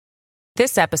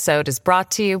This episode is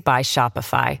brought to you by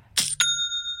Shopify.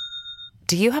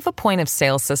 Do you have a point of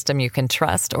sale system you can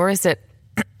trust, or is it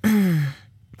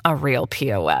a real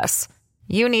POS?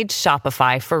 You need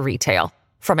Shopify for retail.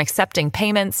 From accepting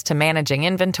payments to managing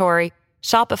inventory,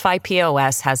 Shopify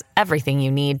POS has everything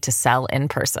you need to sell in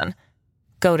person.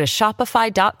 Go to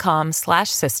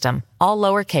shopify.com/system, all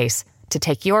lowercase, to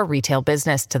take your retail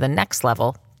business to the next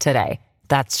level today.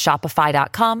 That's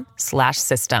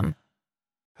shopify.com/system.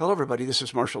 Hello, everybody. This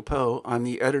is Marshall Poe. I'm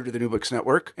the editor of the New Books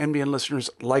Network. NBN listeners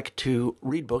like to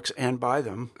read books and buy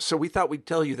them. So we thought we'd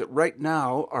tell you that right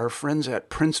now, our friends at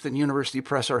Princeton University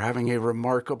Press are having a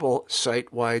remarkable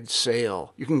site-wide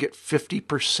sale. You can get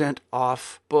 50%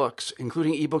 off books,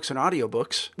 including ebooks and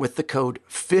audiobooks, with the code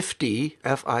 50,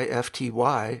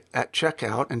 F-I-F-T-Y, at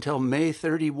checkout until May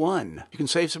 31. You can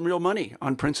save some real money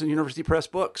on Princeton University Press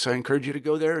books. I encourage you to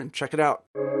go there and check it out.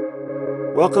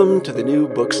 Welcome to the New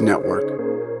Books Network.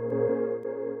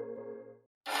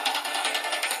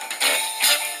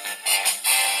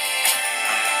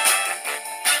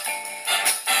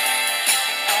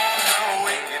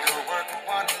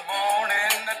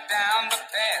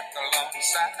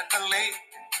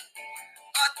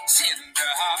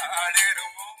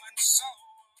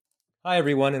 Hi,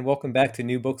 everyone, and welcome back to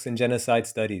New Books and Genocide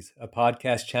Studies, a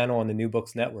podcast channel on the New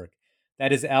Books Network.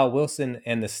 That is Al Wilson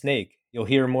and the Snake. You'll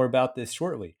hear more about this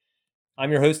shortly.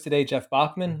 I'm your host today, Jeff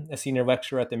Bachman, a senior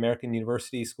lecturer at the American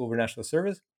University School for National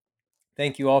Service.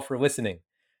 Thank you all for listening.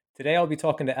 Today, I'll be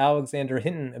talking to Alexander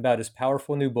Hinton about his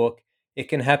powerful new book, It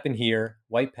Can Happen Here,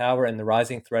 White Power and the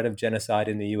Rising Threat of Genocide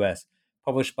in the U.S.,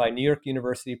 published by New York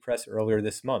University Press earlier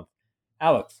this month.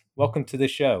 Alex, welcome to the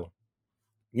show.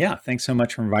 Yeah, thanks so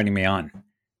much for inviting me on.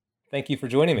 Thank you for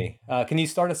joining me. Can you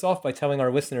start us off by telling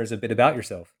our listeners a bit about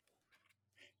yourself?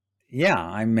 Yeah,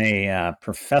 I'm a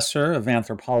professor of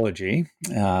anthropology.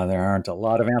 There aren't a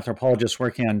lot of anthropologists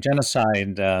working on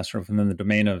genocide, sort of within the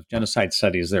domain of genocide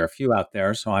studies. There are a few out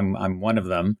there, so I'm one of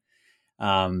them.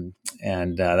 And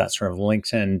that sort of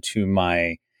links into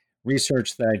my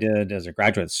research that I did as a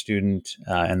graduate student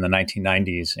in the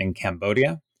 1990s in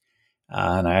Cambodia.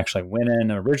 And I actually went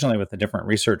in originally with a different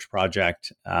research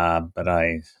project, but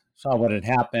I saw what had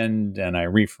happened and I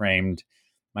reframed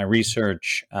my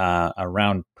research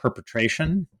around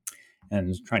perpetration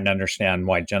and trying to understand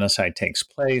why genocide takes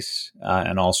place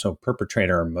and also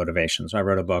perpetrator motivation. So I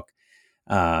wrote a book,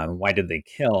 Why Did They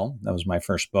Kill? That was my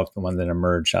first book, the one that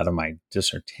emerged out of my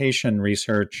dissertation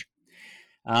research.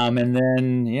 And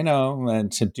then,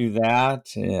 to do that,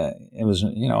 it was,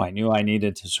 I knew I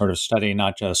needed to sort of study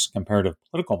not just comparative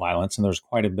political violence, and there's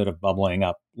quite a bit of bubbling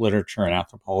up literature and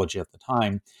anthropology at the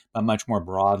time, but much more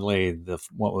broadly,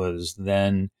 what was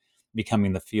then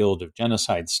becoming the field of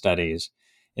genocide studies.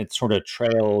 It sort of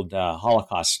trailed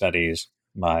Holocaust studies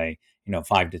by,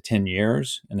 5 to 10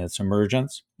 years in its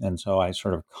emergence. And so I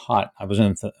sort of I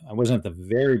wasn't at the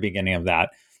very beginning of that.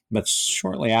 But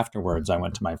shortly afterwards, I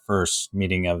went to my first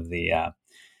meeting of the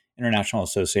International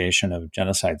Association of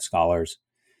Genocide Scholars.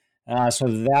 So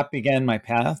that began my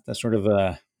path, to sort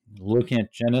of looking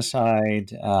at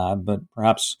genocide, but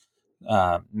perhaps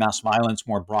mass violence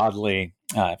more broadly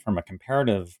from a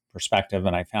comparative perspective.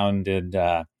 And I founded,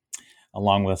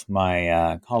 along with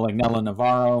my colleague Nella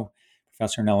Navarro,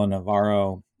 Professor Nella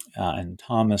Navarro, and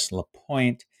Thomas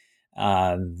Lapointe,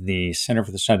 the Center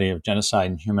for the Study of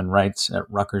Genocide and Human Rights at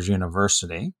Rutgers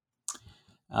University.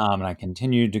 And I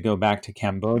continued to go back to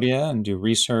Cambodia and do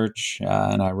research.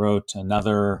 And I wrote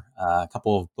another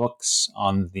couple of books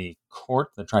on the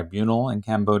court, the tribunal in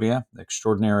Cambodia, the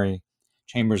Extraordinary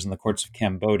Chambers in the Courts of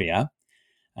Cambodia.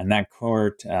 And that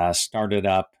court started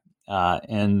up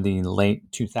in the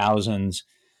late 2000s.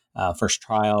 First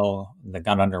trial that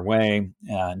got underway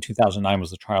in 2009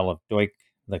 was the trial of Duch,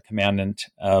 the commandant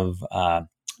of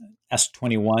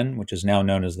S-21, which is now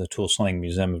known as the Tuol Sleng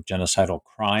Museum of Genocidal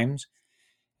Crimes.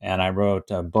 And I wrote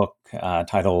a book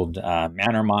titled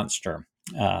Manor Monster,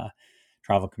 Trial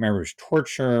of Khmer Rouge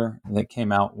Torture, that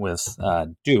came out with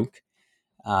Duch.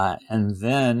 And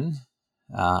then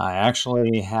I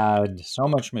actually had so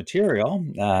much material,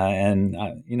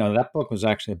 that book was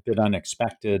actually a bit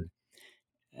unexpected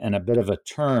and a bit of a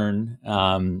turn,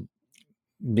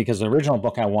 because the original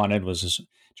book I wanted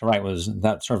to write was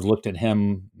that sort of looked at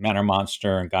him, Manor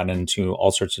Monster, and got into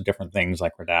all sorts of different things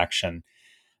like redaction,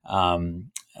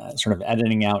 sort of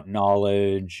editing out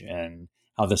knowledge and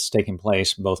how this is taking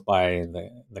place both by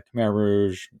the Khmer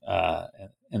Rouge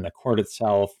in the court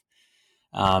itself,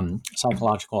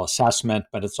 psychological assessment,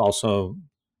 but it's also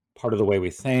part of the way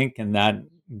we think, and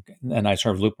I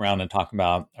sort of loop around and talk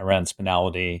about Arendt's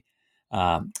spinality,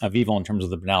 of evil in terms of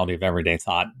the banality of everyday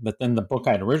thought. But then the book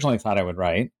I'd originally thought I would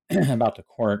write about the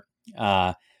court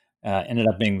ended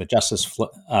up being The Justice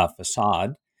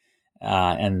Facade.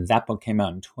 And that book came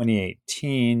out in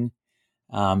 2018.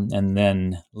 And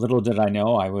then little did I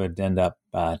know I would end up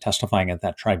testifying at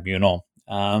that tribunal.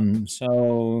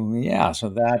 So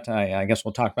that I guess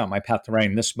we'll talk about my path to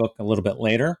writing this book a little bit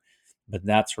later, but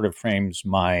that sort of frames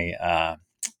my,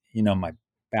 my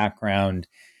background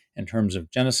in terms of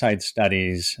genocide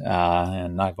studies.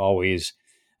 And I've always,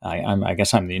 I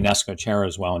guess I'm the UNESCO chair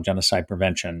as well in genocide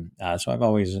prevention. So I've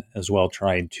always as well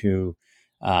tried to,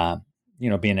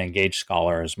 be an engaged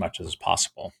scholar as much as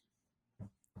possible.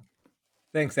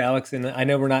 Thanks, Alex. And I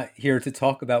know we're not here to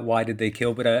talk about why did they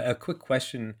kill, but a quick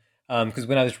question, because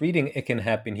when I was reading It Can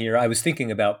Happen Here, I was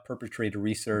thinking about perpetrator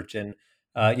research. And,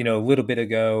 a little bit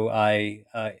ago, I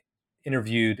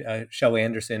interviewed Shelley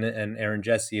Anderson and Aaron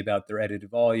Jesse about their edited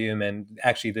volume. And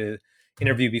actually, the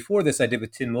interview before this I did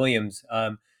with Tim Williams.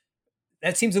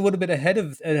 That seems a little bit ahead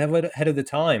of the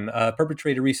time.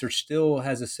 Perpetrator research still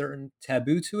has a certain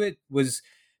taboo to it.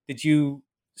 Did you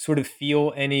sort of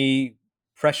feel any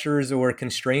pressures or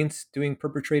constraints doing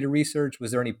perpetrator research?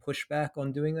 Was there any pushback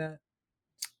on doing that?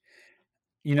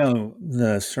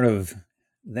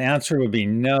 The answer would be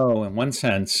no in one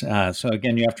sense. So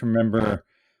again, you have to remember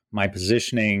my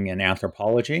positioning in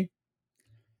anthropology.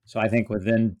 So I think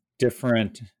within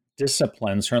different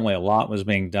disciplines, certainly a lot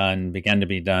began to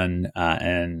be done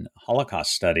in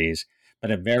Holocaust studies, but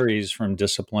it varies from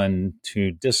discipline to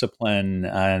discipline.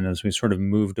 And as we sort of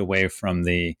moved away from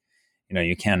the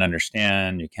you can't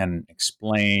understand, you can't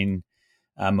explain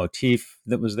motif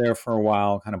that was there for a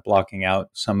while, kind of blocking out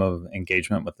some of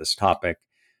engagement with this topic.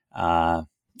 That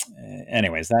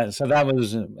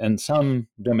was in some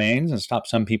domains and stopped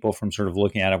some people from sort of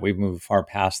looking at it. We've moved far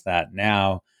past that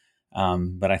now.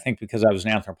 But I think because I was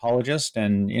an anthropologist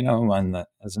and,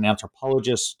 as an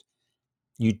anthropologist,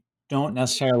 you don't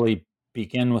necessarily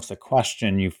begin with the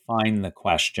question, you find the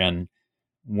question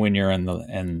when you're in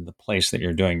the place that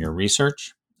you're doing your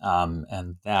research.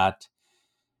 And that,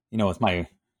 with my,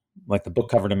 like the book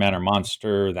cover to Man or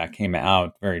Monster that came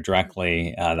out very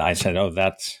directly, I said, oh,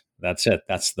 that's it.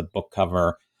 That's the book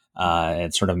cover.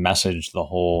 It sort of messaged the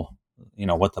whole,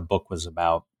 what the book was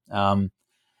about. So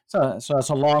that's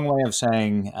a long way of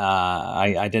saying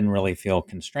I didn't really feel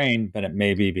constrained, but it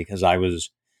may be because I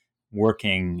was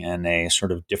working in a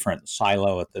sort of different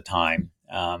silo at the time.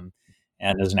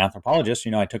 And as an anthropologist,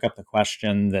 I took up the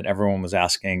question that everyone was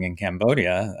asking in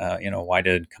Cambodia. Why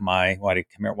did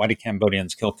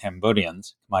Cambodians kill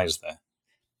Cambodians? Khmer is the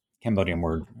Cambodian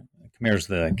word. Khmer is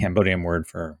the Cambodian word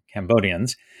for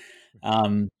Cambodians.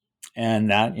 And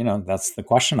that, that's the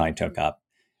question I took up.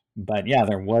 But yeah,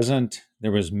 there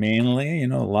was mainly,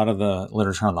 a lot of the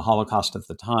literature on the Holocaust at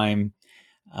the time.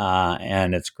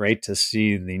 And it's great to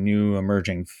see the new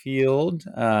emerging field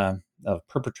of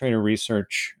perpetrator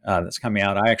research that's coming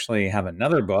out. I actually have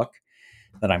another book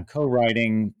that I'm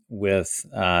co-writing with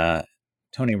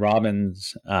Tony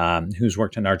Robbins, who's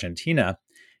worked in Argentina.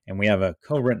 And we have a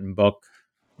co-written book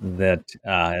that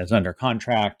is under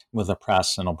contract with the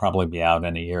press and will probably be out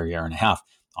in a year and a half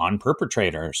on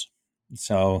perpetrators.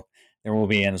 So there will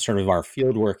be in sort of our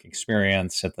fieldwork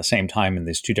experience at the same time in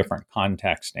these two different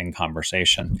contexts in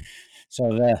conversation.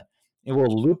 So it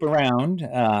will loop around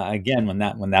again when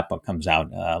that book comes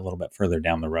out a little bit further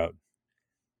down the road.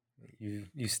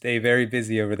 You stay very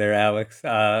busy over there, Alex,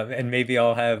 and maybe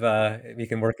I'll have we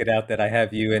can work it out that I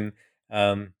have you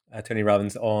and Tony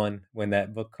Robbins on when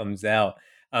that book comes out.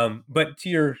 But to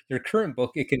your current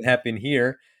book, It Can Happen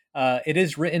Here. It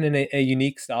is written in a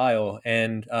unique style,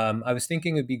 and I was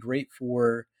thinking it'd be great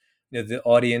for the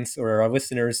audience or our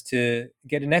listeners to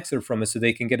get an excerpt from it so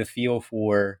they can get a feel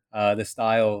for the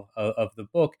style of the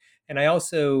book. And I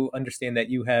also understand that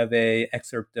you have a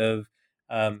excerpt of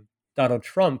Donald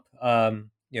Trump,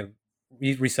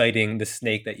 reciting the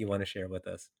snake that you want to share with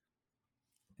us.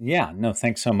 Yeah, no,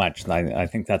 thanks so much. I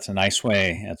think that's a nice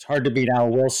way. It's hard to beat Al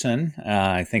Wilson.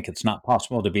 I think it's not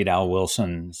possible to beat Al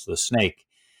Wilson's The Snake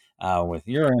with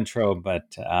your intro,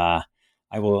 but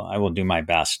I will do my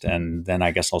best. And then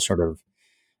I guess I'll sort of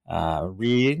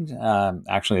read.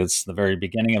 Actually, it's the very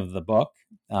beginning of the book.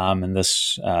 And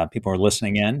this people who are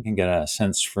listening in can get a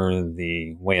sense for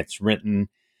the way it's written.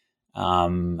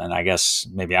 And I guess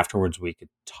maybe afterwards we could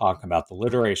talk about the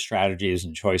literary strategies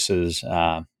and choices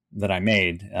that I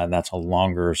made. That's a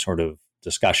longer sort of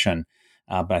discussion.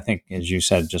 But I think, as you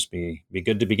said, just be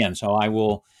good to begin. So I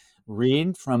will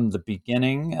read from the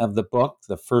beginning of the book.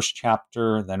 The first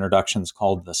chapter, the introduction, is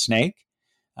called The Snake.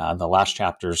 The last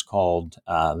chapter is called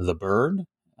The Bird.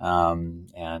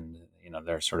 And,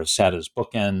 they're sort of set as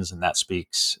bookends, and that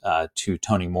speaks to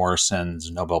Toni Morrison's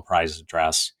Nobel Prize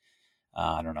address.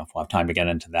 I don't know if we'll have time to get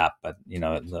into that, but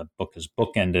the book is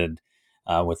bookended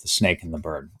with the snake and the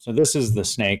bird. So this is the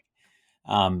snake,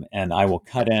 and I will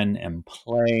cut in and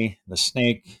play the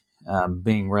snake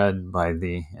being read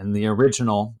in the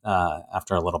original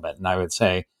after a little bit. And I would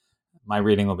say my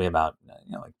reading will be about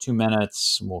like 2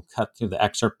 minutes. We'll cut through the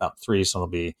excerpt about 3, so it'll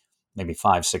be maybe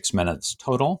 5-6 minutes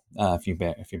total if you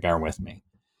bear with me.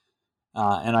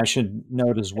 And I should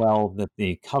note as well that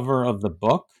the cover of the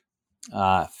book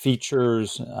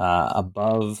features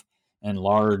above in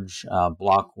large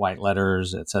block white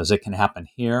letters. It says "It Can Happen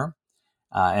Here,"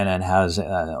 and it has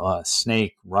a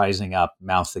snake rising up,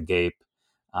 mouth agape,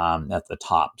 at the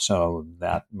top. So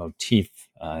that motif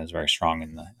is very strong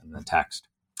in the text.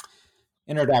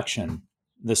 Introduction: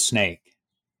 The Snake.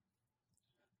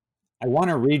 I want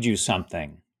to read you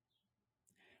something.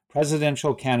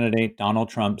 Presidential candidate Donald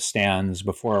Trump stands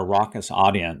before a raucous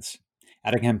audience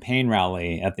at a campaign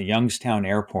rally at the Youngstown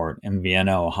Airport in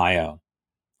Vienna, Ohio.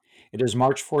 It is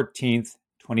March 14th,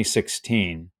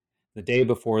 2016, the day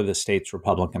before the state's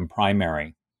Republican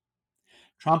primary.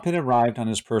 Trump had arrived on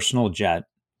his personal jet,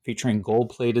 featuring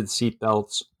gold-plated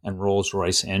seatbelts and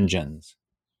Rolls-Royce engines.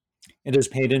 It is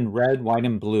painted in red, white,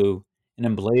 and blue and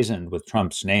emblazoned with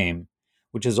Trump's name,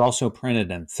 which is also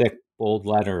printed in thick, bold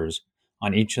letters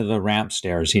on each of the ramp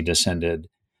stairs he descended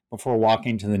before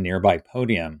walking to the nearby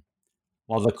podium,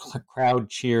 while the crowd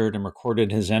cheered and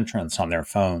recorded his entrance on their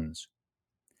phones.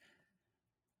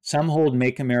 Some hold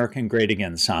 "Make America Great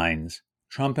Again" signs.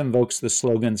 Trump invokes the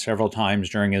slogan several times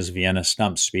during his Vienna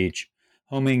stump speech,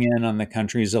 homing in on the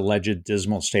country's alleged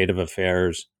dismal state of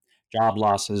affairs, job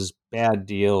losses, bad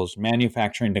deals,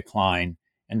 manufacturing decline,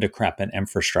 and decrepit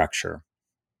infrastructure.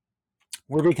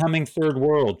 We're becoming third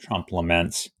world, Trump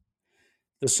laments.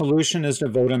 The solution is to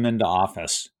vote him into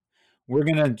office. We're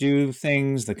going to do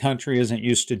things the country isn't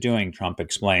used to doing, Trump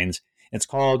explains. It's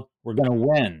called, we're going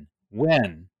to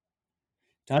win.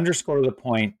 To underscore the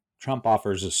point, Trump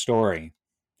offers a story.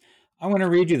 I want to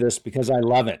read you this because I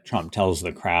love it, Trump tells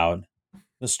the crowd.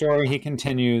 The story, he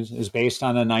continues, is based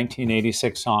on a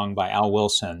 1986 song by Al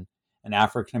Wilson, an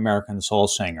African-American soul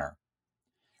singer.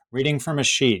 Reading from a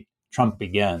sheet, Trump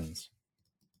begins.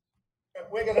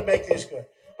 We're going to make this good.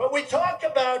 But we talk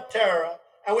about terror,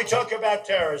 and we talk about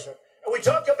terrorism, and we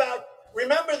talk about,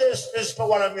 remember this is for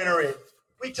what I'm going to read.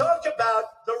 We talk about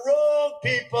the wrong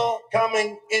people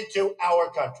coming into our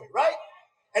country, right?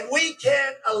 And we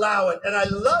can't allow it. And I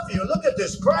love you. Look at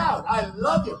this crowd. I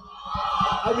love you.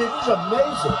 I mean, this is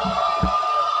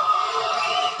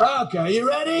amazing. Okay, you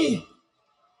ready?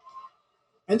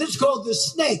 And this is called the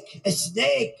snake. A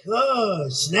snake. Oh,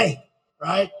 snake,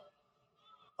 right?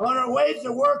 On her way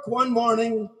to work one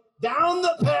morning, down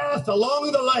the path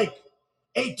along the lake,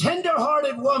 a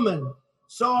tender-hearted woman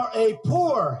saw a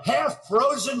poor,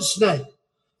 half-frozen snake.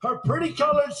 Her pretty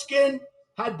colored skin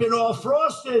had been all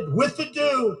frosted with the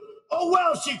dew. Oh,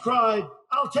 well, she cried,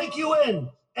 I'll take you in,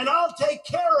 and I'll take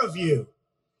care of you.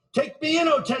 Take me in,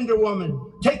 O tender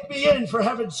woman. Take me in, for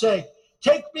heaven's sake.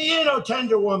 Take me in, O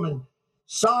tender woman,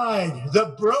 sighed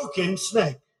the broken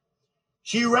snake.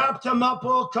 She wrapped him up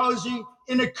all cozy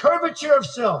in a curvature of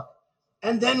silk,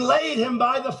 and then laid him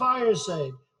by the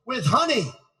fireside with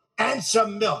honey and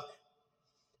some milk.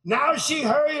 Now she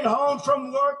hurried home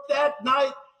from work that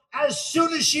night. As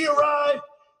soon as she arrived,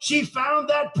 she found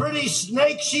that pretty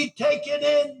snake she'd taken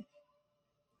in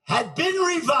had been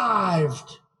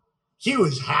revived. She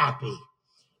was happy.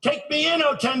 Take me in,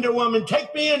 O tender woman.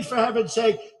 Take me in, for heaven's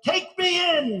sake. Take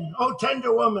me in, O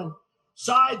tender woman,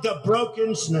 sighed the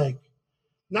broken snake.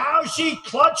 Now she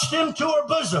clutched him to her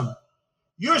bosom.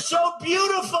 You're so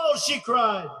beautiful, she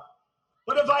cried.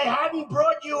 But if I hadn't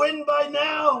brought you in by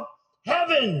now,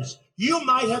 heavens, you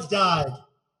might have died.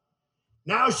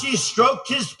 Now she stroked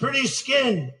his pretty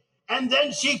skin, and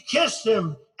then she kissed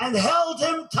him and held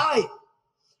him tight.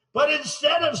 But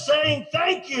instead of saying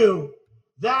thank you,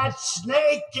 that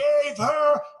snake gave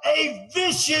her a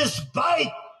vicious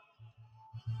bite.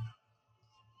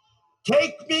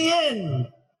 Take me in,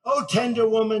 O tender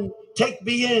woman, take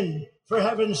me in, for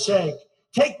heaven's sake.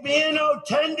 Take me in, O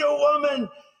tender woman,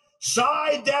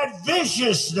 sighed that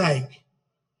vicious snake.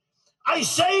 I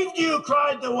saved you,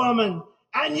 cried the woman,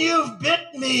 and you've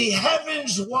bit me,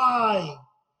 heavens why?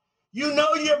 You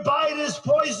know your bite is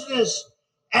poisonous,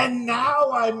 and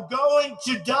now I'm going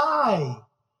to die.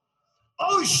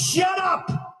 Oh, shut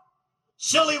up,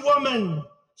 silly woman,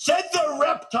 said the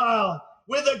reptile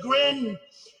with a grin.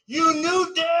 You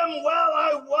knew damn well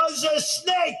I was a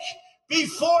snake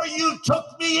before you took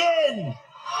me in.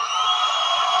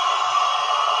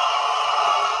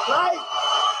 Right?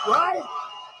 right?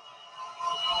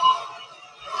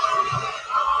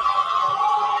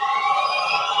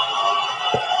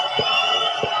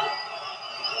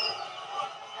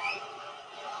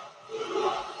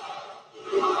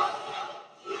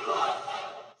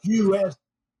 U.S.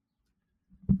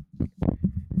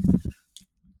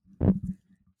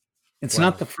 It's Wow.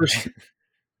 not the first.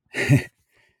 Yeah,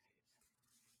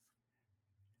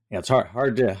 it's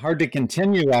hard to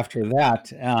continue after that.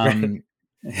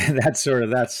 So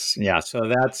that's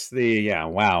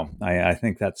wow. I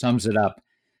think that sums it up.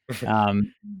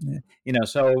 Um,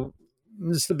 so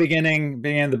this is the beginning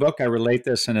of the book. I relate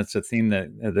this, and it's a theme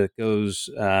that goes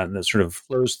that sort of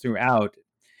flows throughout.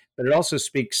 But it also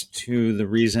speaks to the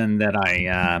reason that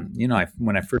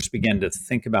when I first began to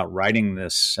think about writing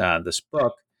this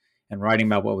book and writing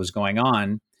about what was going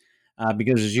on,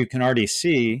 because as you can already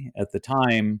see at the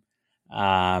time,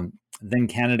 then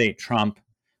candidate Trump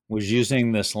was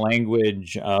using this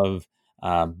language of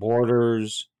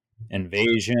borders,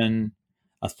 invasion,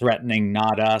 a threatening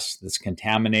not us that's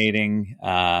contaminating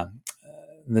the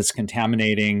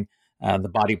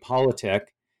body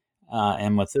politic.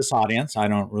 And with this audience, I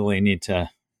don't really need to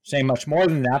say much more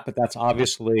than that, but that's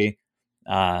obviously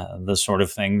the sort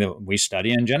of thing that we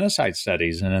study in genocide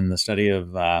studies and in the study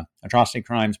of atrocity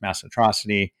crimes, mass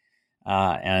atrocity.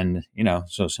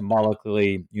 So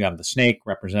symbolically, you have the snake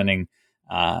representing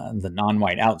the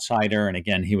non-white outsider. And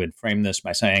again, he would frame this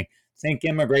by saying, think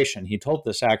immigration. He told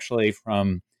this actually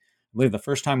from, I believe the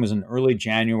first time was in early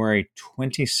January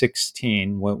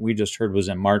 2016. What we just heard was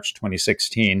in March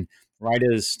 2016, right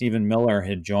as Stephen Miller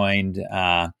had joined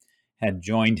him.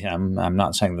 I'm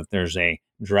not saying that there's a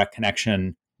direct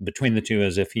connection between the two,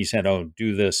 as if he said, "Oh,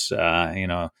 do this,"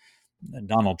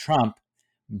 Donald Trump.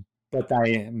 But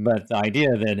the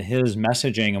idea that his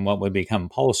messaging and what would become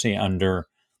policy under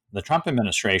the Trump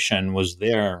administration was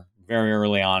there very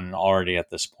early on already at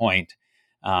this point.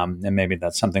 And maybe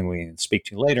that's something we speak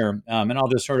to later. And I'll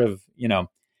just sort of,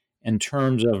 in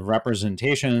terms of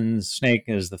representations, snake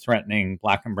is the threatening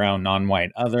black and brown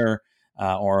non-white other,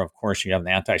 or of course you have the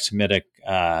anti-Semitic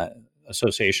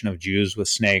association of Jews with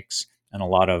snakes and a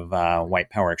lot of white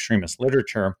power extremist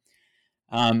literature.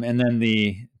 And then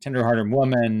the tenderhearted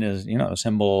woman is, a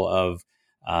symbol of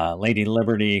Lady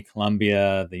Liberty,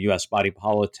 Columbia, the U.S. body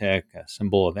politic, a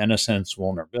symbol of innocence,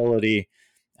 vulnerability.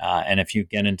 And if you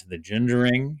get into the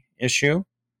gendering issue,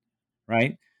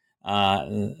 right,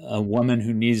 a woman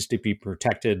who needs to be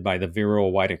protected by the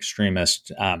virile white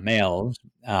extremist males.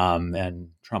 And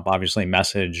Trump obviously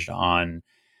messaged on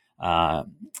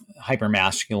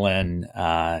hypermasculine,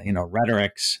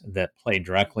 rhetorics that play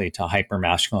directly to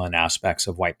hypermasculine aspects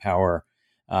of white power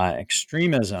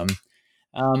extremism.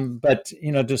 But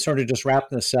to sort of just wrap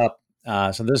this up,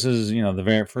 so this is the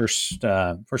very first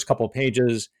couple of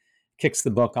pages kicks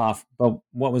the book off. But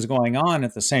what was going on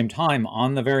at the same time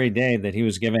on the very day that he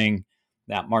was giving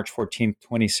that March 14th,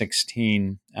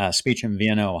 2016 speech in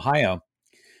Vienna, Ohio,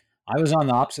 I was on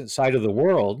the opposite side of the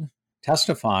world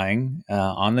testifying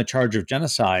on the charge of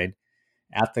genocide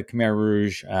at the Khmer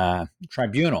Rouge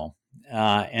tribunal.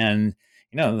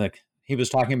 He was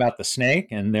talking about the snake,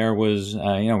 and there was,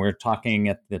 we were talking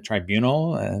at the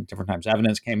tribunal, different times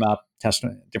evidence came up,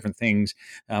 different things.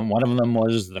 One of them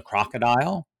was the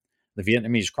crocodile, the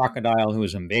Vietnamese crocodile who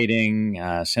was invading,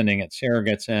 sending its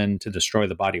surrogates in to destroy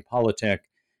the body politic,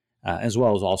 as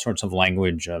well as all sorts of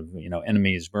language of,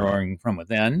 enemies burrowing from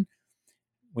within,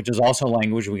 which is also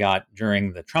language we got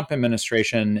during the Trump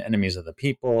administration, enemies of the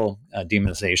people,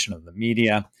 demonization of the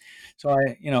media. So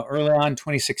early on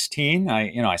 2016,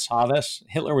 I saw this.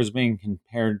 Trump was being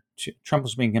compared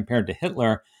to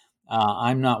Hitler.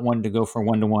 I'm not one to go for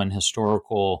one-to-one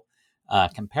historical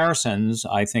comparisons.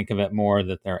 I think of it more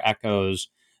that they're echoes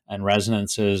and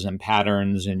resonances and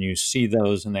patterns, and you see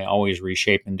those and they always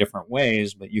reshape in different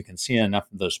ways, but you can see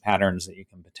enough of those patterns that you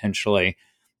can potentially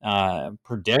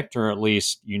predict, or at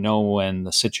least when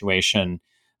the situation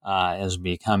is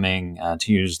becoming,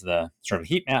 to use the sort of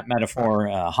heat map metaphor,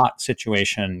 a hot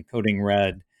situation, coding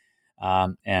red,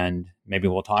 and maybe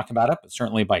we'll talk about it, but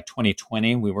certainly by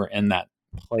 2020, we were in that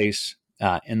place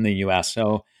in the U.S.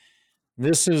 So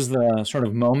this is the sort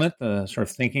of moment, the sort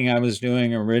of thinking I was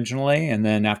doing originally, and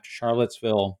then after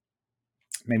Charlottesville,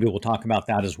 maybe we'll talk about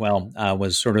that as well,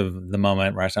 was sort of the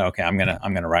moment where I said, okay, I'm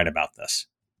gonna write about this.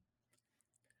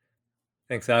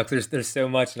 Thanks, Alex. There's so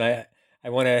much, and I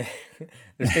want to.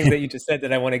 There's things that you just said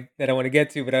that I want to get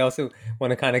to, but I also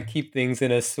want to kind of keep things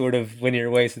in a sort of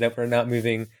linear way so that we're not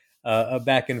moving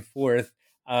back and forth.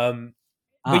 But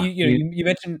you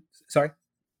mentioned, sorry.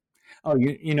 Oh,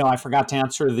 I forgot to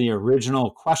answer the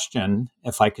original question.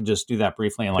 If I could just do that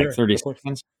briefly in like 30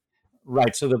 seconds.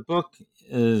 Right. So the book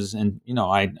is, and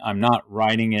I'm not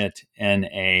writing it in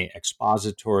a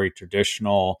expository,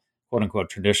 traditional, quote unquote,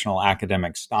 traditional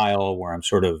academic style where I'm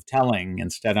sort of telling.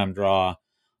 Instead, I'm draw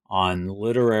on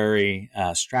literary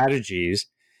strategies.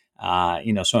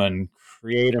 So in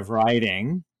creative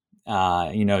writing,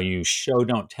 you show,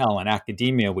 don't tell. In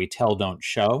academia, we tell, don't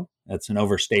show. That's an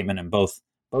overstatement in both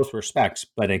respects,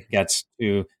 but it gets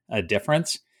to a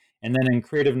difference. And then in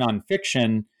creative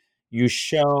nonfiction, you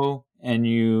show and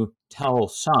you tell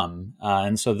some.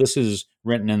 And so this is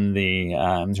written in the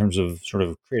in terms of sort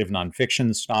of creative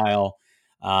nonfiction style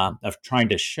of trying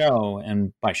to show.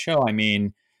 And by show, I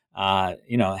mean,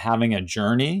 having a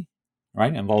journey,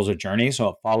 right? It involves a journey. So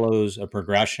it follows a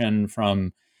progression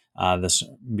from this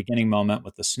beginning moment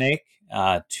with the snake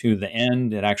to the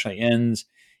end. It actually ends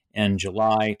in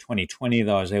July 2020,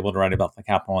 though I was able to write about the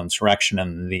Capitol insurrection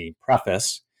in the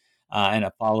preface. And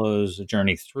it follows a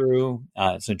journey through.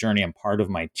 It's a journey and part of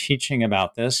my teaching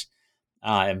about this.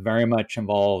 It very much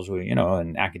involves,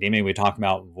 in academia, we talk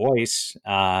about voice.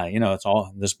 It's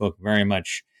all this book very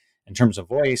much in terms of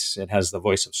voice. It has the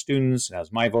voice of students. It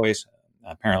has my voice.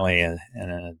 Apparently, in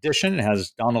addition, it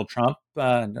has Donald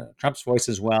Trump's voice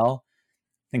as well.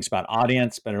 It thinks about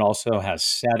audience, but it also has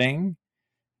setting.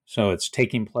 So it's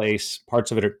taking place,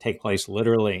 parts of it take place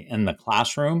literally in the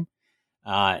classroom.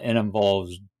 It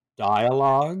involves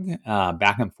dialogue,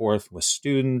 back and forth with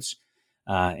students,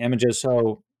 images.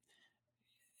 So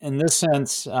in this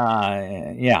sense,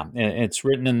 it's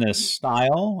written in this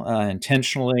style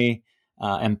intentionally,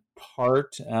 in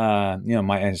part,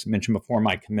 as mentioned before,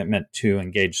 my commitment to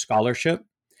engage scholarship.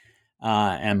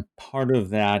 And part of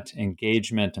that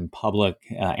engagement in public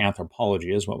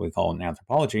anthropology is what we call in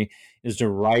anthropology, is to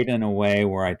write in a way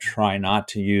where I try not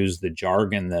to use the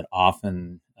jargon that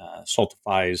often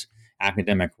stultifies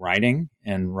academic writing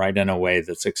and write in a way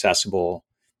that's accessible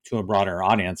to a broader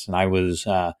audience. And I was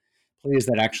pleased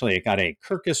that actually it got a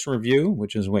Kirkus review,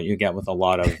 which is what you get with a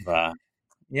lot of, a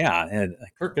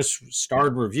Kirkus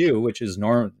starred review, which is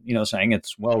saying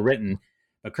it's well written.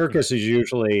 But Kirkus is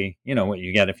usually, what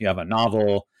you get if you have a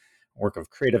novel, work of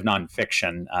creative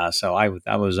nonfiction.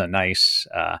 That was a nice.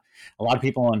 A lot of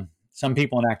people and some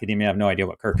people in academia have no idea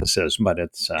what Kirkus is, but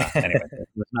it's anyway. It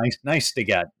was nice to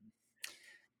get.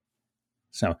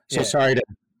 So sorry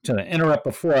to interrupt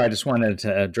before. I just wanted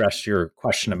to address your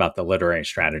question about the literary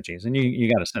strategies, and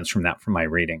you got a sense from that from my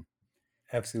reading.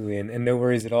 Absolutely, and no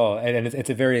worries at all. And it's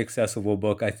a very accessible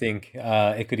book. I think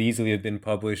it could easily have been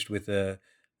published with a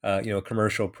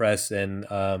commercial press, and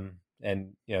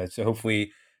so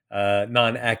hopefully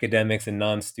non-academics and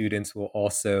non-students will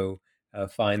also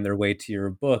find their way to your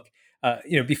book. A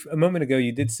moment ago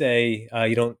you did say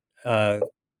you don't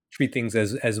treat things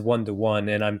as one-to-one,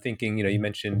 and I'm thinking, you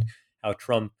mentioned how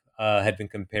Trump had been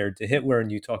compared to Hitler,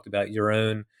 and you talked about your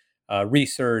own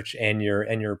research and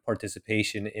your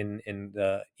participation in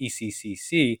the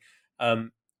ECCC.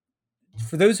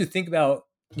 For those who think about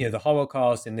the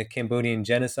Holocaust and the Cambodian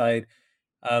genocide,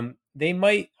 they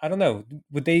might, I don't know,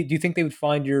 do you think they would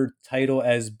find your title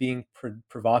as being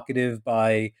provocative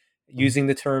by using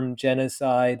the term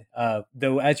genocide?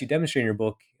 Though, as you demonstrate in your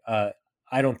book,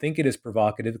 I don't think it is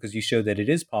provocative because you show that it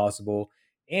is possible,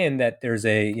 and that there's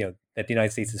that the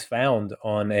United States is found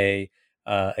on a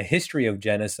history of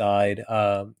genocide,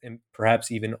 and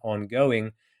perhaps even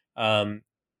ongoing. And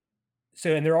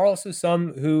there are also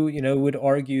some who would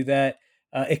argue that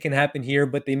it can happen here,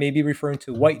 but they may be referring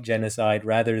to white genocide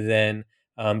rather than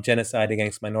genocide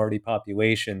against minority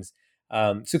populations.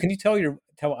 So can you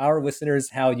tell our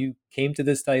listeners how you came to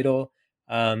this title?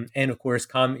 And of course,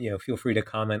 feel free to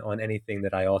comment on anything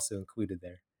that I also included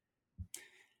there.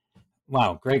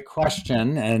 Wow, great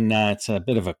question. And it's a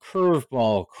bit of a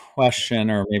curveball question,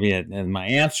 or maybe my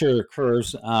answer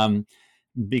curves,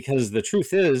 because the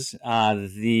truth is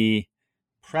the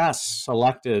press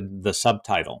selected the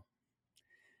subtitle.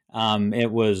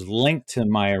 It was linked to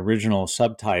my original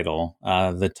subtitle.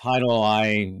 The title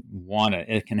I wanted,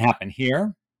 It Can Happen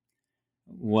Here,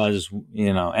 was,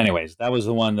 anyways, that was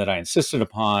the one that I insisted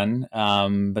upon.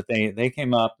 But they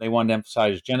came up, they wanted to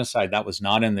emphasize genocide. That was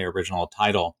not in the original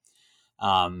title.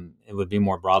 It would be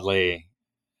more broadly,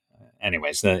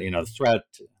 the threat.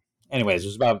 Anyways, it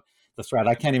was about the threat.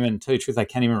 I can't even tell you the truth. I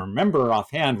can't even remember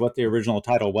offhand what the original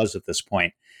title was at this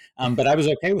point. But I was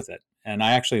okay with it. And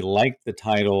I actually liked the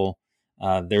title,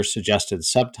 their suggested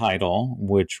subtitle,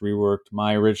 which reworked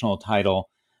my original title.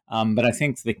 But I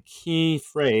think the key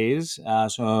phrase,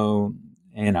 and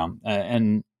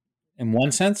in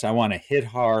one sense, I want to hit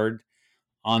hard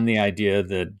on the idea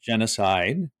that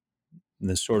genocide,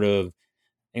 the sort of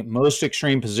most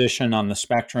extreme position on the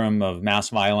spectrum of mass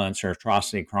violence or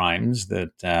atrocity crimes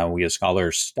that we as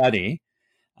scholars study,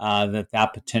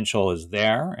 that potential is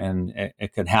there and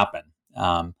it could happen.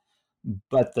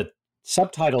 But the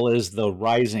subtitle is The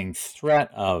Rising Threat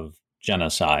of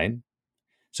Genocide.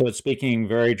 So it's speaking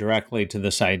very directly to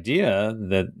this idea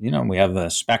that, we have the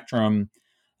spectrum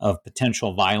of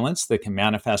potential violence that can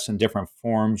manifest in different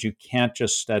forms. You can't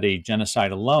just study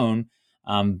genocide alone.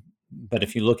 But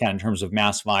if you look at it in terms of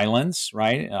mass violence,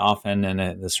 right, often,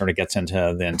 and this sort of gets into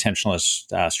the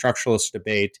intentionalist, structuralist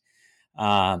debate,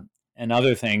 and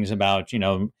other things about,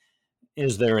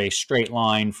 is there a straight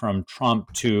line from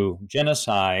Trump to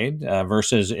genocide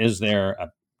versus is there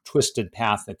a twisted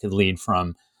path that could lead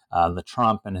from the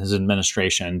Trump and his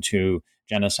administration to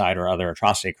genocide or other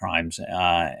atrocity crimes?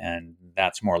 And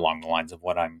that's more along the lines of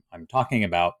what I'm talking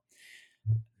about.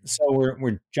 So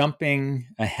we're jumping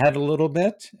ahead a little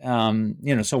bit.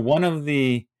 So one of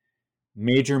the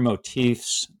major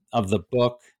motifs of the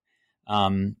book.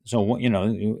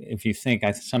 If you think,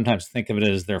 I sometimes think of it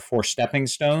as there are 4 stepping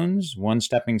stones. One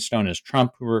stepping stone is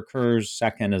Trump, who recurs.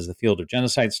 Second is the field of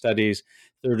genocide studies.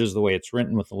 Third is the way it's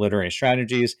written with the literary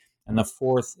strategies. And the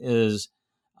fourth is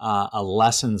a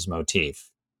lessons motif.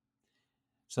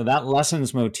 So that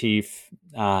lessons motif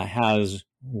has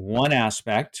one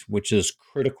aspect, which is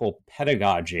critical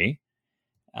pedagogy,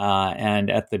 and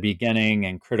at the beginning,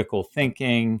 and critical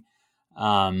thinking.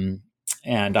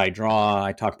 And I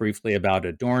talk briefly about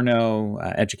Adorno,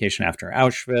 education after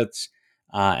Auschwitz,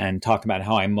 and talked about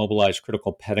how I mobilized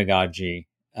critical pedagogy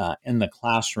in the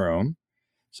classroom.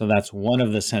 So that's one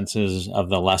of the senses of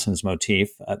the lessons motif.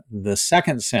 The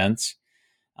second sense,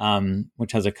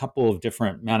 which has a couple of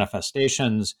different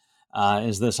manifestations,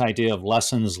 is this idea of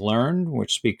lessons learned,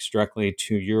 which speaks directly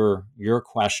to your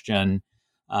question.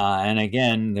 And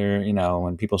again,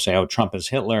 when people say, "Oh, Trump is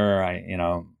Hitler,"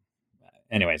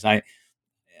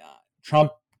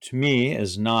 Trump to me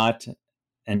is not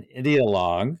an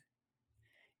ideologue.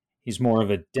 He's more of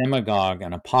a demagogue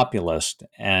and a populist,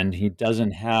 and he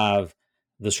doesn't have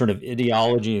the sort of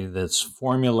ideology that's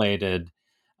formulated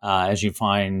as you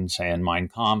find, say, in Mein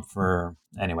Kampf,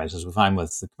 as we find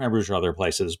with the Khmer Rouge or other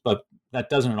places. But that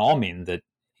doesn't at all mean that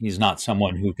he's not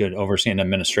someone who could oversee an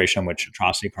administration in which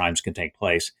atrocity crimes could take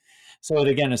place. So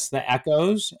again, it's the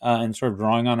echoes and sort of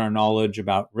drawing on our knowledge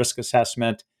about risk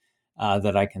assessment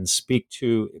that I can speak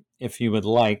to, if you would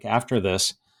like, after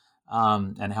this,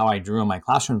 and how I drew in my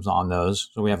classrooms on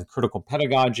those. So we have critical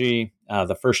pedagogy.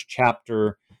 The first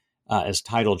chapter is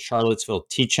titled Charlottesville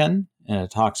Teachin', and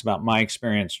it talks about my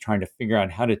experience trying to figure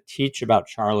out how to teach about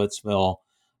Charlottesville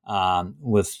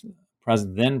with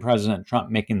then President Trump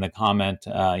making the comment,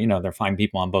 they're fine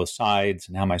people on both sides,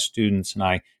 and how my students and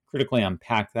I critically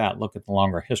unpack that, look at the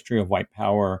longer history of white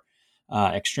power,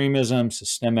 extremism,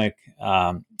 systemic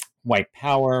white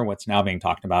power, what's now being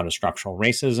talked about as structural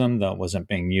racism that wasn't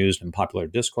being used in popular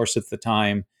discourse at the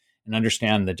time, and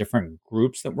understand the different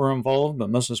groups that were involved, but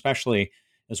most especially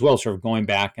as well, sort of going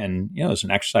back and, as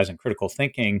an exercise in critical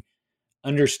thinking,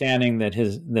 understanding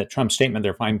that Trump's statement,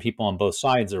 they're fine people on both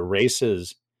sides,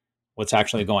 erases what's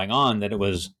actually going on, that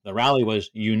the rally was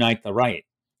unite the right.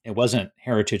 It wasn't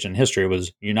heritage and history, it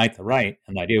was unite the right.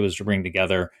 And the idea was to bring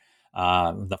together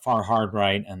the far hard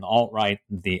right and the alt-right,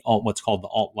 what's called the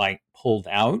alt-right pulled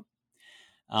out.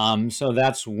 So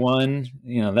that's one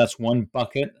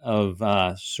bucket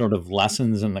of sort of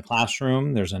lessons in the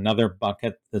classroom. There's another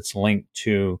bucket that's linked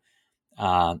to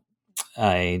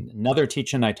another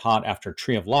teaching I taught after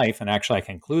Tree of Life. And actually, I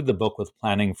conclude the book with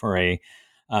planning for a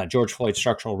George Floyd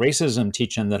structural racism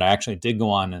teaching that I actually did go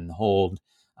on and hold.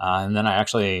 And then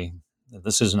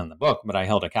this isn't in the book, but I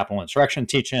held a Capitol insurrection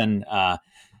teaching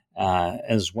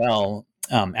as well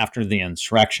after the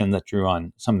insurrection that drew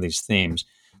on some of these themes.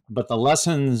 But the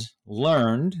lessons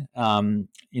learned,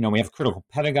 we have critical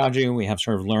pedagogy, we have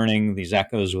sort of learning these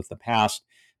echoes with the past.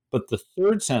 But the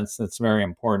third sense that's very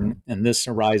important, and this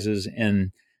arises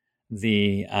in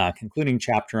the concluding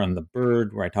chapter on the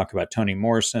bird, where I talk about Toni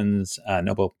Morrison's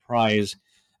Nobel Prize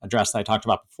address that I talked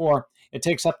about before. It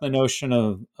takes up the notion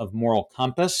of moral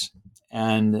compass,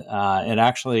 and it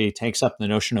actually takes up the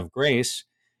notion of grace,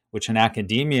 which in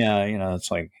academia, it's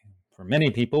like, for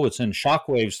many people, it sends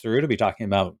shockwaves through to be talking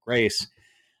about grace.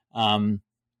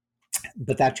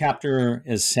 But that chapter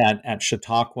is set at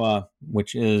Chautauqua,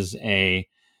 which is a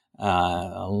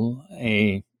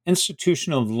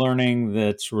institution of learning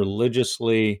that's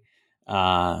religiously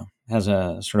has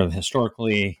a sort of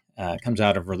historically comes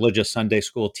out of religious Sunday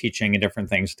school teaching and different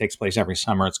things. It takes place every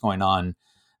summer. It's going on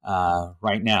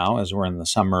right now as we're in the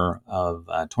summer of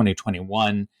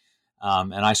 2021.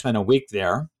 And I spent a week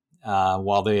there.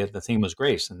 while the theme was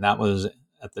grace. And that was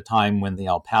at the time when the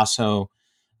El Paso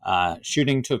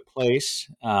shooting took place,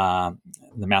 the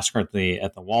massacre at the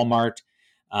Walmart.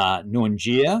 Nguyen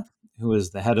Gia, who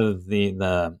was the head of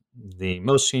the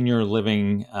most senior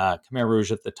living Khmer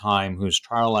Rouge at the time, whose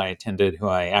trial I attended, who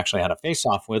I actually had a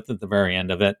face-off with at the very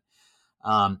end of it,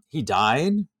 he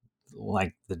died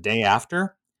like the day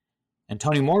after, and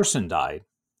Toni Morrison died.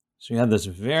 So you had this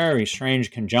very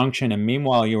strange conjunction, and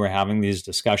meanwhile you were having these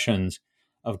discussions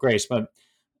of grace. But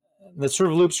that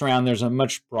sort of loops around. There's a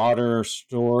much broader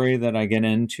story that I get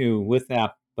into with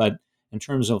that. But in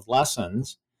terms of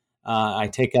lessons, I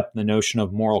take up the notion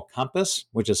of moral compass,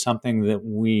 which is something that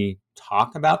we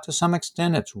talk about to some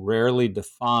extent. It's rarely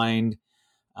defined,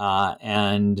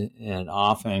 and it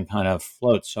often kind of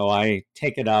floats. So I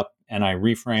take it up and I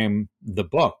reframe the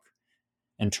book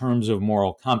in terms of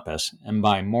moral compass. And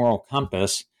by moral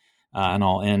compass, and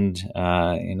I'll end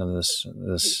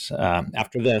this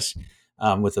after this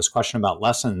with this question about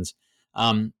lessons.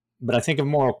 But I think of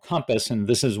moral compass, and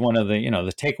this is one of the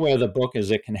takeaway of the book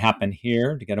is it can happen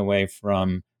here to get away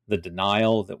from the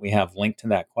denial that we have linked to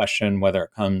that question, whether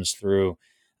it comes through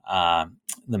the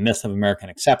myth of American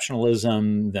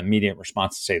exceptionalism, the immediate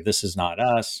response to say, this is not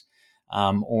us,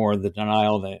 or the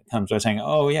denial that comes by saying,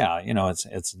 oh yeah,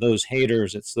 it's those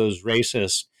haters, it's those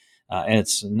racists,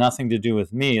 it's nothing to do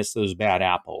with me, it's those bad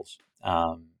apples.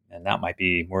 And that might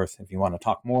be worth, if you want to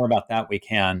talk more about that, we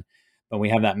can. But we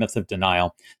have that myth of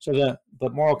denial. So the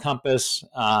moral compass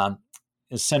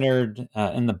is centered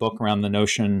in the book around the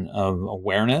notion of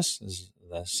awareness, is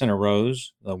the center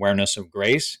rose, the awareness of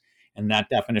grace. And that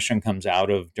definition comes out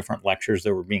of different lectures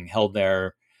that were being held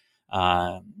there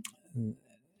at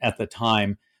the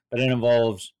time. But it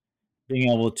involves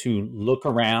being able to look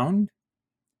around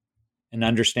and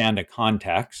understand a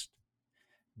context,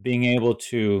 being able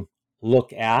to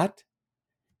look at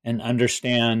and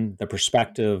understand the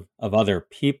perspective of other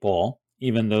people,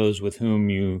 even those with whom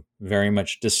you very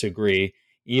much disagree,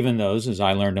 even those, as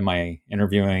I learned in my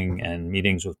interviewing and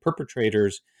meetings with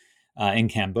perpetrators in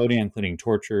Cambodia, including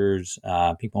tortures,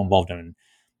 people involved in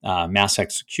mass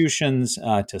executions,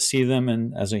 to see them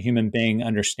and as a human being,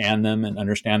 understand them and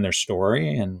understand their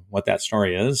story and what that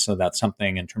story is. So that's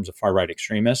something in terms of far-right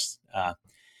extremists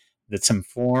that's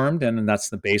informed, and that's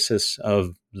the basis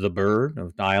of the bird,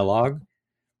 of dialogue.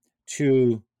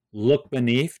 To look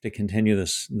beneath, to continue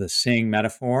the seeing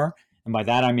metaphor. And by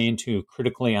that, I mean to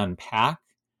critically unpack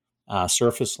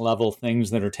surface level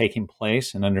things that are taking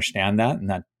place and understand that. And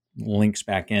that links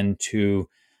back into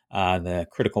the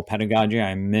critical pedagogy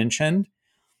I mentioned.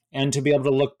 And to be able to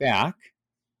look back,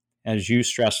 as you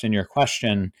stressed in your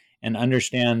question, and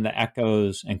understand the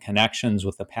echoes and connections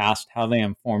with the past, how they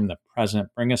inform the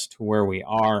present, bring us to where we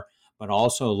are, but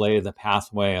also lay the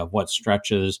pathway of what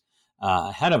stretches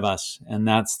ahead of us. And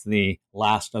that's the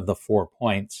last of the 4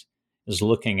 points, is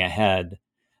looking ahead,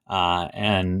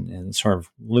 and sort of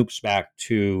loops back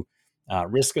to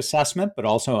risk assessment, but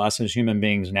also us as human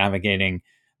beings navigating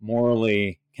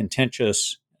morally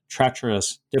contentious,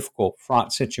 treacherous, difficult,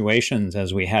 fraught situations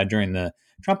as we had during the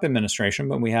Trump administration,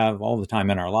 but we have all the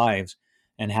time in our lives,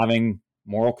 and having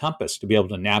moral compass to be able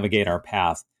to navigate our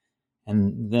path.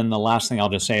 And then the last thing I'll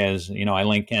just say is, I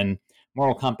link in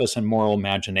moral compass and moral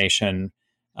imagination,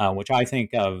 which I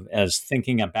think of as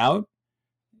thinking about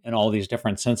in all these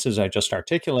different senses I just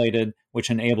articulated,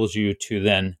 which enables you to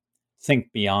then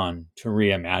think beyond, to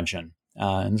reimagine.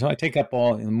 And so I take up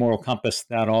all the moral compass.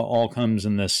 That all comes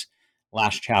in this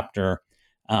last chapter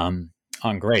on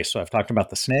grace. So I've talked about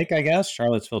the snake, I guess,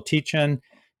 Charlottesville teach-in,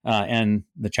 and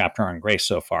the chapter on grace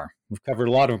so far. We've covered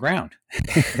a lot of ground.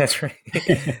 That's right.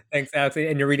 Thanks, Alex.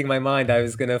 And you're reading my mind. I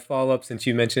was going to follow up, since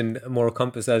you mentioned moral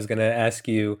compass. I was going to ask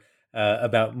you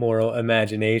about moral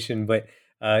imagination, but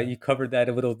you covered that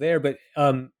a little there. But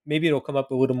maybe it'll come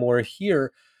up a little more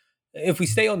here. If we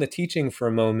stay on the teaching for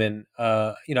a moment,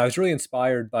 I was really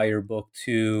inspired by your book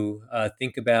to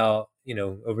think about,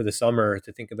 over the summer,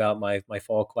 to think about my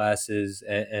fall classes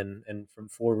and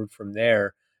from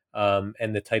there,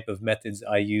 and the type of methods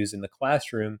I use in the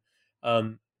classroom.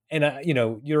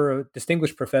 You're a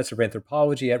distinguished professor of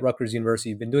anthropology at Rutgers University.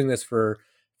 You've been doing this for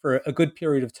a good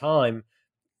period of time.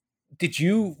 Did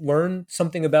you learn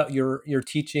something about your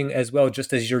teaching as well,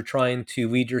 just as you're trying to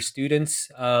lead your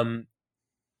students?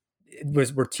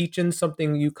 Were teaching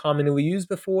something you commonly used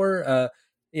before?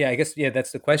 I guess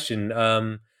that's the question.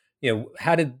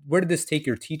 Where did this take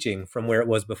your teaching from where it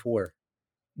was before?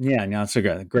 Yeah, no, it's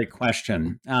a great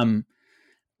question.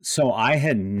 So I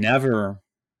had never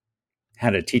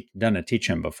done a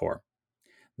teach-in before.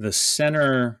 The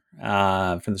Center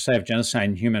for the Study of Genocide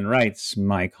and Human Rights,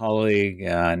 my colleague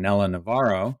Nella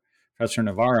Navarro, Professor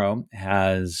Navarro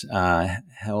has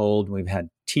we've had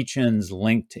teach-ins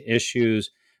linked to issues,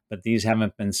 but these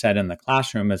haven't been said in the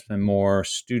classroom. It's been more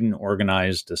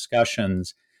student-organized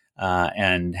discussions,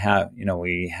 and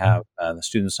we have the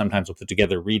students sometimes will put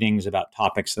together readings about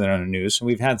topics that are in the news. So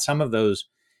we've had some of those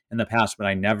in the past, but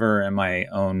I never in my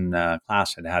own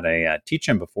class had a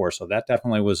teach-in before. So that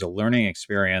definitely was a learning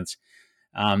experience.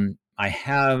 I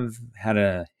have had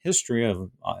a history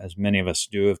of, as many of us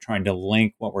do, of trying to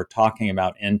link what we're talking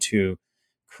about into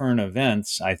current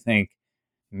events. I think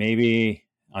maybe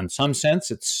on some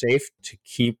sense it's safe to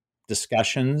keep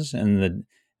discussions in the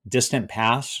distant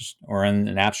past or in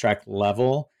an abstract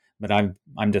level, but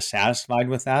I'm dissatisfied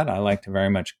with that. I like to very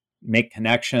much make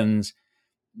connections.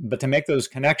 But to make those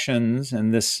connections,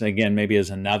 and this, again, maybe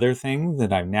is another thing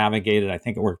that I've navigated, I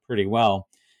think it worked pretty well.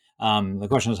 The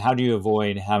question is, how do you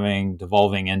avoid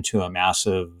devolving into a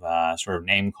massive sort of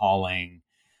name-calling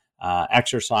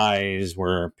exercise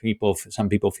where some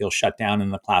people feel shut down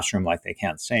in the classroom, like they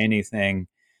can't say anything.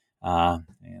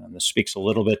 This speaks a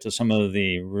little bit to some of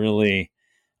the really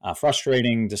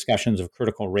frustrating discussions of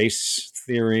critical race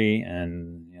theory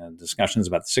and discussions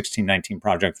about the 1619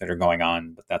 Project that are going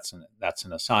on, but that's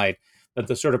an aside. But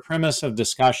the sort of premise of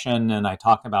discussion, and I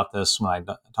talk about this when I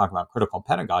talk about critical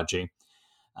pedagogy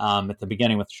at the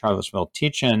beginning with the Charlottesville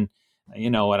teach-in,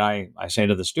 what I say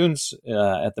to the students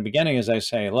at the beginning is I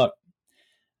say, look,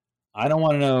 I don't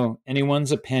want to know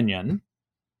anyone's opinion,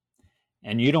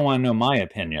 and you don't want to know my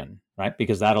opinion, right?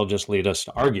 Because that'll just lead us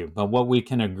to argue. But what we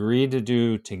can agree to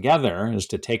do together is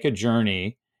to take a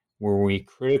journey where we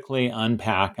critically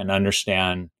unpack and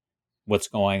understand what's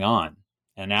going on.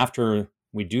 And after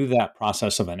we do that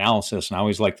process of analysis, and I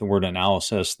always like the word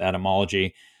analysis, the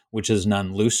etymology, which is an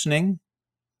unloosening,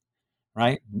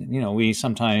 right? We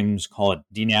sometimes call it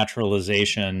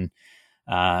denaturalization,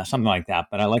 something like that.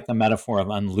 But I like the metaphor of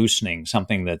unloosening,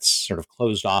 something that's sort of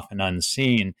closed off and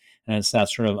unseen. And it's that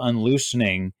sort of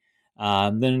unloosening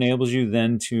that enables you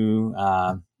then to,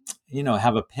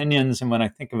 have opinions. And when I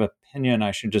think of opinion,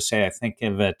 I should just say I think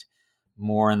of it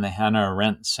more in the Hannah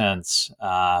Arendt sense.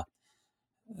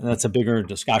 That's a bigger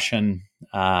discussion,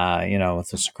 with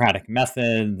the Socratic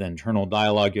method, the internal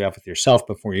dialogue you have with yourself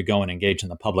before you go and engage in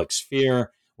the public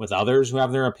sphere with others who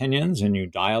have their opinions, and you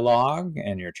dialogue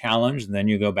and you're challenged, and then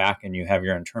you go back and you have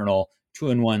your internal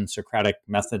 2-in-1 Socratic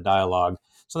method dialogue.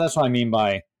 So that's what I mean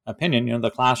by opinion. The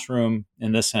classroom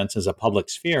in this sense is a public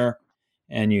sphere,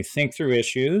 and you think through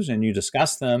issues and you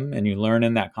discuss them and you learn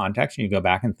in that context and you go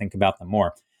back and think about them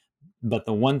more. But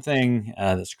the one thing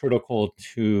that's critical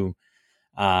to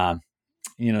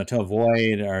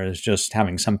avoid is just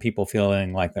having some people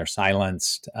feeling like they're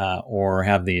silenced or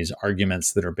have these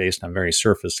arguments that are based on very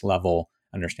surface level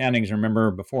understandings.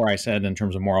 Remember, before I said in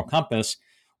terms of moral compass,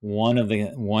 one of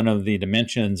the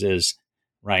dimensions is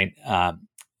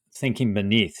thinking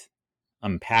beneath,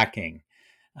 unpacking,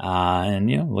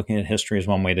 and looking at history is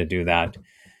one way to do that.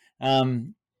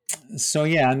 I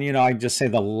just say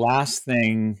the last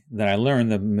thing that I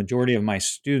learned, the majority of my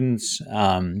students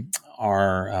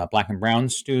are Black and brown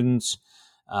students,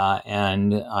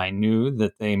 and I knew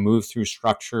that they move through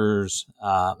structures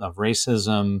of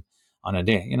racism on a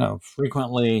day,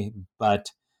 frequently,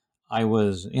 but I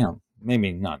was,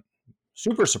 maybe not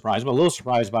super surprised, but a little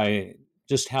surprised by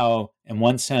just how, in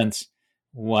one sense,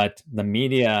 what the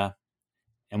media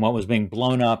and what was being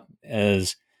blown up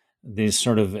as these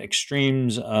sort of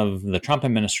extremes of the Trump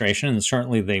administration, and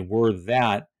certainly they were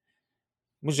that,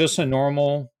 was just a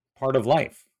normal part of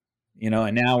life,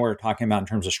 and now we're talking about in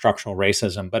terms of structural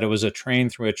racism, but it was a train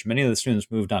through which many of the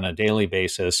students moved on a daily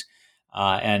basis.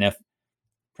 And if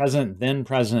then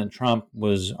President Trump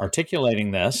was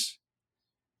articulating this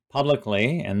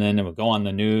publicly, and then it would go on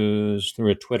the news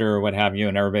through a Twitter or what have you,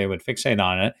 and everybody would fixate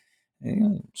on it,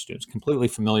 students completely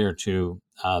familiar to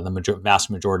the vast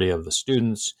majority of the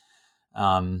students.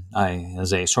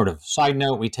 As a sort of side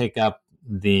note, we take up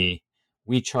the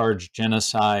We Charge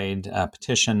Genocide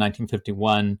petition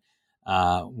 1951,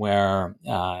 where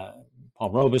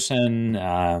Paul Robeson,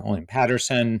 William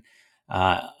Patterson,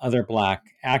 other Black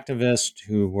activists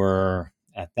who were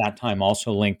at that time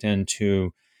also linked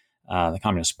into the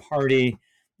Communist Party,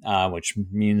 which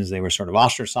means they were sort of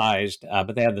ostracized.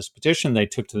 But they had this petition they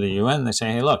took to the UN. They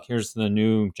say, hey, look, here's the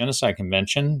new Genocide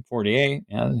Convention, 48.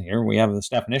 Here we have this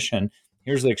definition.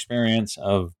 Here's the experience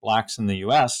of Blacks in the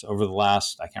U.S. over the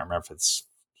last, I can't remember if it's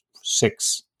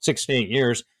 6 to 8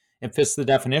 years. It fits the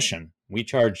definition. We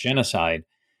charge genocide.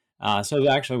 So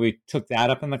actually, we took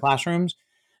that up in the classrooms.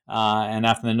 And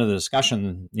after the end of the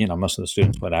discussion, most of the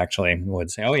students would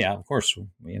say, oh, yeah, of course,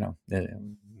 we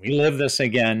live this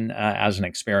again as an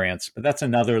experience. But that's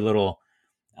another little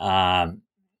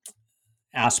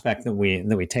aspect that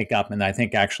we take up, and I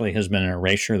think actually has been an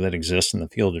erasure that exists in the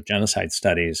field of genocide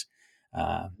studies.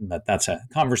 But that's a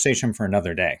conversation for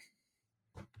another day.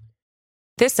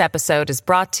 This episode is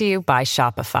brought to you by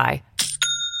Shopify.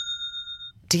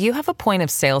 Do you have a point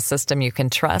of sale system you can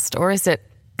trust, or is it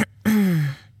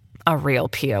a real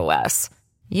POS?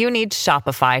 You need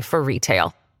Shopify for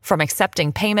retail. From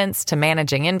accepting payments to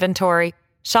managing inventory,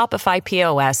 Shopify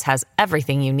POS has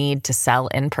everything you need to sell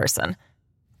in person.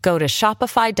 Go to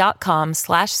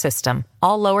shopify.com/system,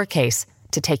 all lowercase,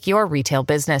 to take your retail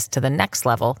business to the next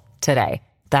level today.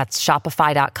 That's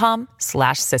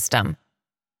shopify.com/system.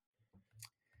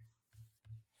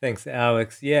 Thanks,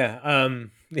 Alex.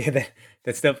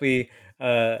 That's definitely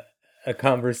a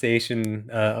conversation,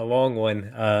 a long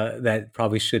one that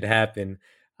probably should happen.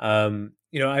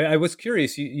 I was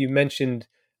curious. You mentioned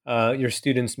your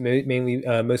students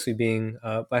mostly being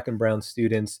Black and Brown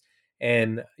students,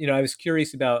 and I was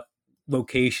curious about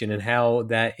location and how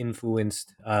that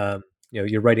influenced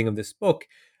your writing of this book.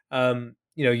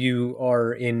 You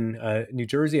are in New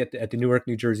Jersey at the Newark,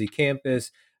 New Jersey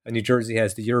campus. New Jersey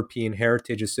has the European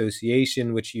Heritage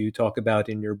Association, which you talk about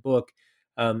in your book.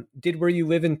 Did where you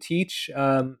live and teach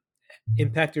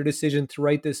impact your decision to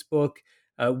write this book?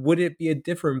 Would it be a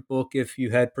different book if you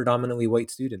had predominantly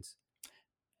white students?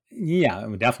 Yeah,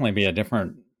 it would definitely be a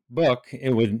different book.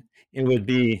 It would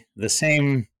be the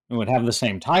same. It would have the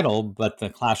same title, but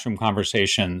the classroom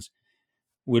conversations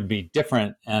would be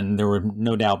different, and there would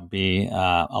no doubt be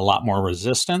a lot more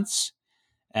resistance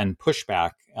and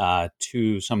pushback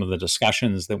to some of the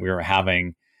discussions that we were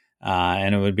having,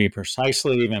 and it would be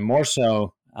precisely even more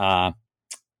so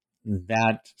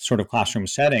that sort of classroom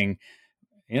setting,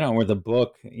 where the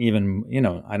book even,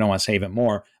 I don't want to say even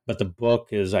more, but the book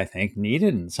is, I think,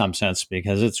 needed in some sense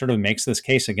because it sort of makes this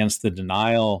case against the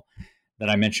denial that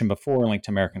I mentioned before, linked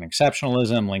to American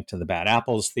exceptionalism, linked to the bad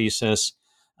apples thesis,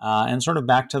 and sort of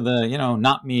back to the,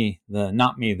 not me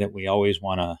that we always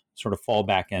want to sort of fall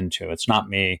back into. It's not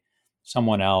me,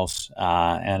 someone else.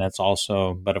 And it's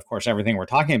also, but of course, everything we're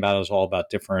talking about is all about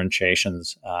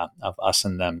differentiations of us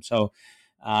and them. So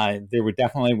there would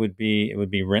definitely it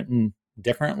would be written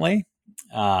differently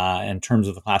in terms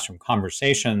of the classroom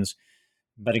conversations.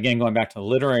 But again, going back to the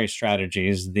literary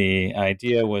strategies, the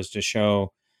idea was to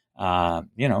show,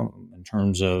 in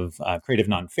terms of creative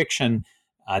nonfiction,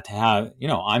 to have,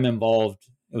 I'm involved.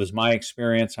 It was my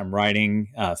experience. I'm writing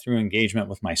through engagement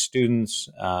with my students.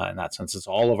 In that sense, it's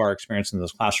all of our experience in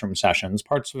those classroom sessions.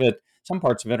 Some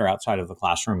parts of it are outside of the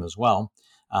classroom as well,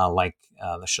 like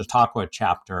the Chautauqua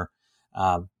chapter.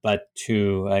 But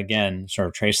to, again, sort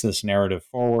of trace this narrative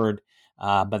forward,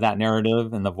 but that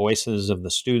narrative and the voices of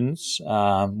the students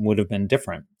would have been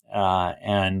different. I've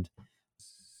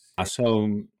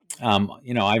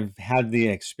had the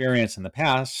experience in the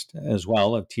past as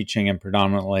well of teaching in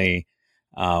predominantly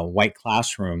white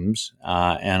classrooms,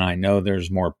 and I know there's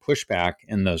more pushback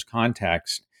in those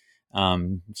contexts.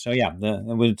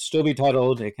 It would still be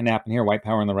titled "It Can Happen Here: White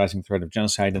Power and the Rising Threat of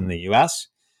Genocide in the U.S."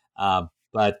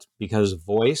 But because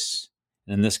voice,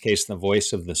 in this case, the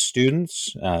voice of the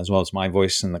students, as well as my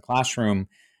voice in the classroom,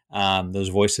 those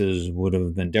voices would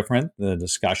have been different. The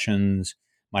discussions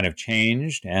might have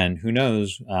changed, and who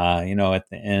knows, at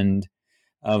the end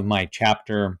of my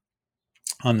chapter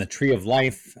on the Tree of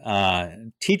Life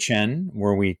teach-in,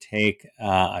 where we take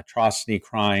atrocity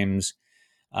crimes,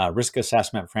 risk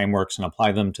assessment frameworks and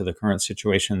apply them to the current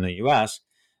situation in the U.S.,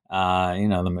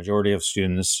 the majority of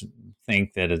students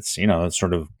think that it's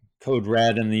sort of code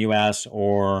red in the U.S.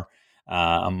 or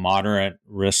a moderate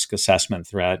risk assessment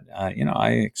threat.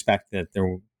 I expect that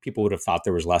people would have thought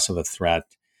there was less of a threat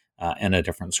in a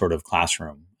different sort of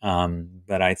classroom.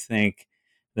 But I think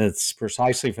that's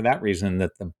precisely for that reason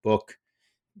that the book,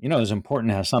 is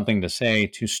important to have something to say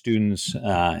to students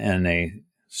in a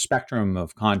spectrum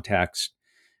of context.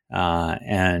 I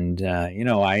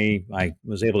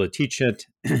was able to teach it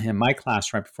in my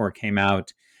class right before it came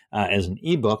out as an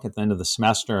ebook at the end of the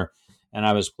semester. And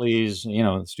I was pleased,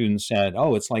 the students said,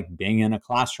 "Oh, it's like being in a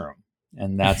classroom."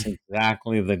 And that's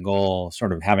exactly the goal,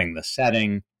 sort of having the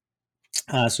setting.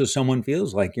 So someone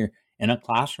feels like you're in a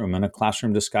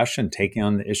classroom discussion, taking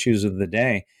on the issues of the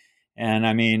day. And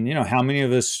I mean, how many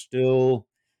of us still,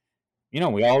 we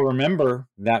all remember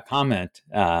that comment.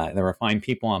 There were fine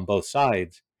people on both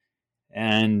sides.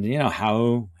 And,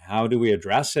 how do we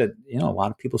address it? A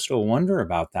lot of people still wonder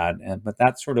about that. But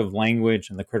that sort of language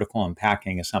and the critical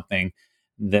unpacking is something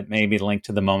that may be linked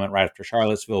to the moment right after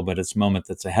Charlottesville, but it's a moment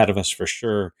that's ahead of us for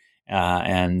sure.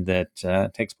 And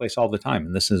that takes place all the time.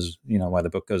 And this is, why the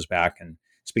book goes back and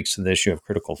speaks to the issue of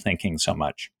critical thinking so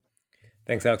much.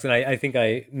 Thanks, Alex. And I think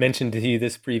I mentioned to you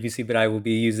this previously, but I will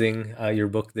be using your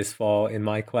book this fall in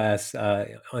my class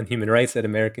on human rights at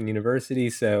American University.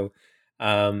 So,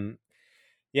 um,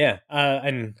 yeah.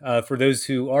 And for those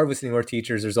who are listening or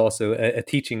teachers, there's also a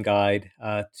teaching guide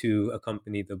to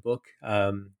accompany the book.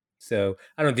 So,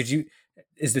 I don't know,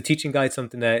 is the teaching guide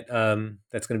something that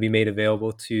that's going to be made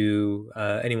available to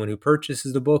anyone who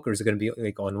purchases the book, or is it going to be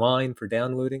like online for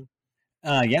downloading?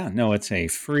 Yeah, no, it's a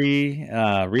free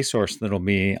resource that'll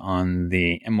be on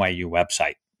the NYU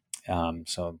website.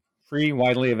 So free,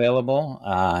 widely available,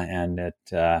 and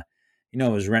it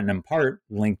was written in part,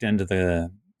 linked into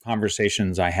the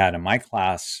conversations I had in my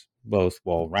class, both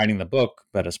while writing the book,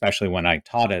 but especially when I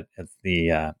taught it at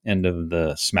the end of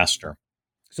the semester.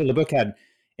 So the book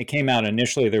it came out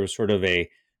initially. There was sort of a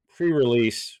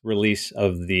release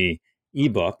of the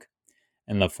ebook,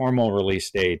 and the formal release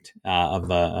date of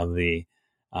the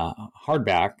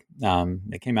hardback.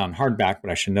 It came out in hardback,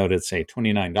 but I should note it's a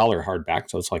 $29 hardback,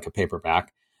 so it's like a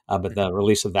paperback. But the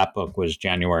release of that book was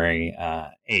January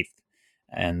 8th,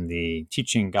 and the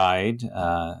teaching guide,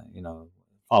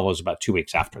 follows about 2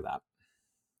 weeks after that.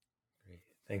 Great.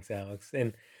 Thanks, Alex.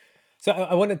 And so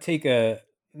I want to take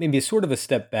maybe a sort of a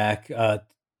step back,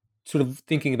 sort of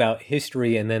thinking about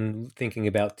history and then thinking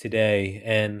about today.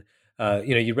 And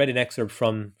you read an excerpt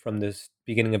from this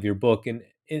beginning of your book, and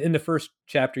in the first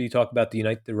chapter, you talk about the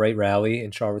Unite the Right rally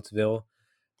in Charlottesville,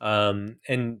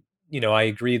 and I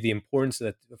agree the importance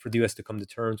for the U.S. to come to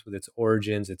terms with its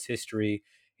origins, its history,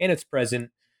 and its present.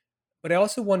 But I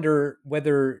also wonder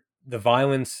whether the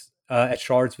violence at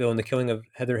Charlottesville and the killing of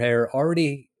Heather Heyer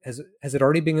has it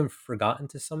already been forgotten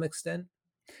to some extent?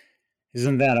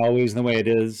 Isn't that always the way it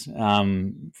is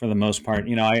for the most part?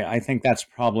 I think that's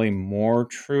probably more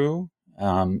true.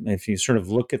 If you sort of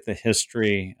look at the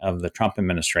history of the Trump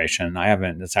administration,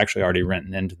 it's actually already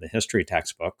written into the history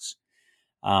textbooks.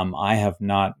 I have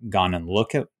not gone and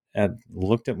looked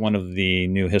at one of the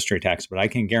new history texts, but I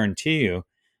can guarantee you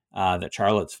that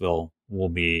Charlottesville will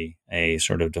be a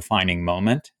sort of defining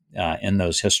moment in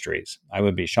those histories. I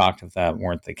would be shocked if that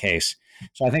weren't the case.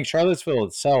 So I think Charlottesville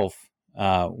itself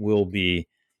will be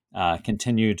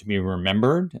continue to be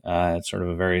remembered. It's sort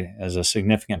of as a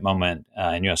significant moment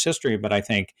in U.S. history. But I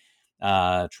think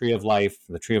the Tree of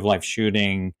Life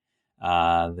shooting,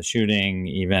 the shooting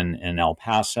even in El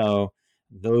Paso,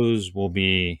 those will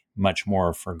be much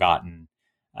more forgotten.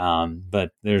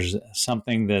 But there's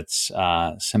something that's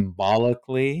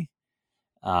symbolically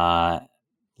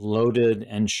loaded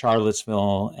in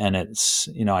Charlottesville, and it's,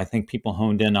 I think people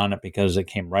honed in on it because it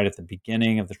came right at the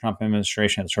beginning of the Trump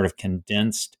administration. It sort of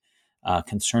condensed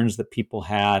concerns that people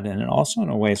had, and it also in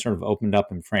a way sort of opened up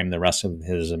and framed the rest of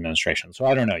his administration. So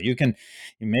I don't know,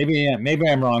 maybe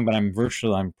I'm wrong, but I'm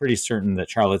pretty certain that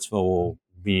Charlottesville will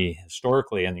be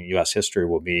historically in the U.S. history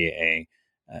will be a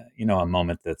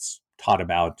moment that's taught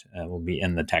about, will be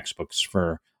in the textbooks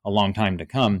for a long time to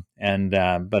come. And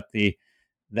but the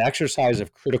exercise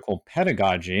of critical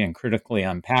pedagogy and critically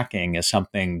unpacking is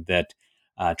something that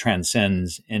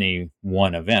transcends any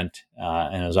one event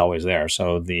and is always there.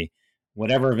 So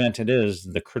whatever event it is,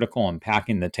 the critical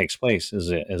unpacking that takes place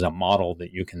is a model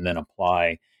that you can then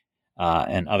apply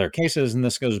in other cases. And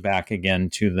this goes back again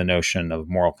to the notion of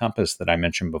moral compass that I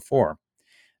mentioned before.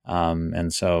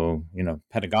 And so,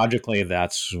 pedagogically,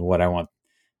 that's what I want.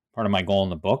 Part of my goal in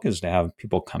the book is to have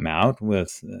people come out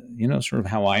with, sort of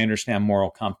how I understand moral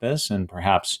compass, and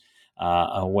perhaps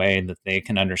a way that they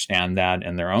can understand that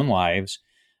in their own lives,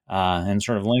 and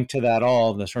sort of link to that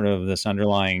all the sort of this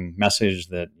underlying message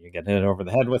that you get hit over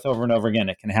the head with over and over again.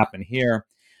 It can happen here.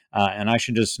 And I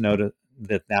should just note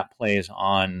that plays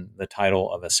on the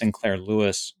title of a Sinclair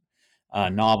Lewis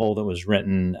novel that was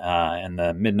written in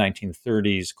the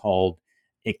mid-1930s called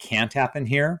It Can't Happen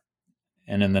Here.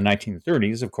 And in the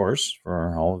 1930s, of course,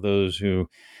 for all of those who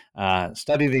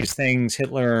study these things,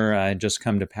 Hitler had just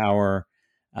come to power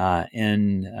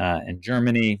in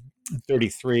Germany,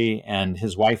 1933, and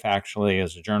his wife actually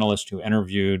is a journalist who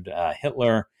interviewed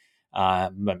Hitler.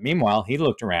 But meanwhile, he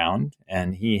looked around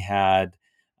and he had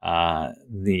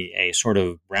a sort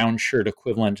of brown shirt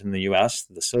equivalent in the U.S.,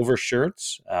 the silver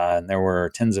shirts. And there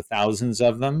were tens of thousands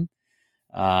of them.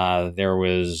 There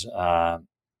was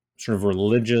sort of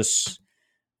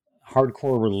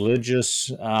hardcore religious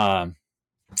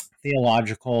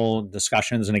theological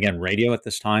discussions, and again, radio at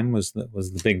this time was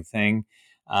the big thing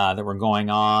that were going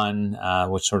on,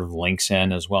 which sort of links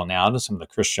in as well now to some of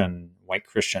the white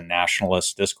Christian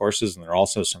nationalist discourses, and there are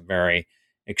also some very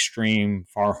extreme,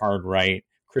 far hard right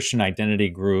Christian identity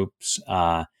groups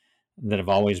that have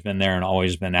always been there and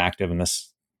always been active, and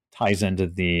this ties into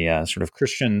the sort of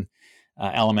Christian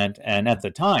element. And at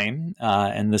the time,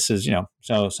 and this is,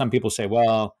 so some people say,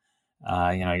 well,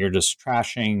 you're just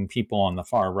trashing people on the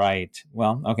far right.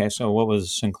 Well, okay, so what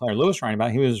was Sinclair Lewis writing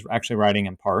about? He was actually writing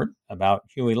in part about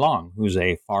Huey Long, who's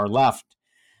a far left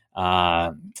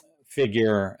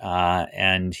figure,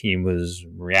 and he was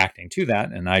reacting to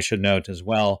that. And I should note as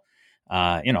well,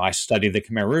 I studied the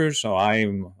Khmer Rouge, so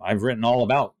I've written all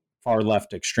about far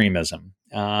left extremism,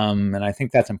 and I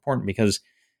think that's important because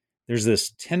there's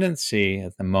this tendency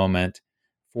at the moment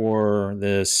for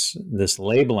this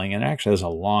labeling, and actually there's a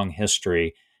long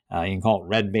history. You can call it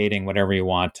red baiting, whatever you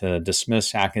want, to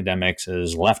dismiss academics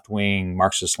as left-wing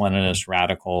Marxist-Leninist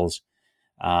radicals.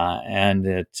 And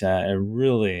it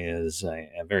really is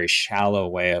a very shallow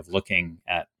way of looking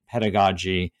at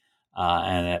pedagogy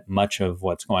and at much of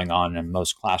what's going on in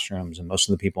most classrooms and most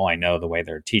of the people I know, the way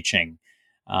they're teaching.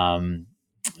 And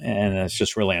it's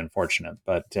just really unfortunate.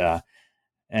 But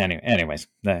anyways,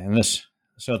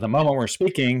 so at the moment we're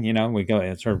speaking, we go,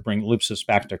 it sort of loops us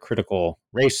back to critical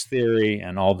race theory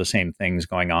and all the same things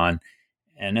going on.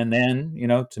 And then,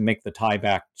 to make the tie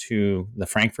back to the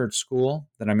Frankfurt School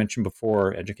that I mentioned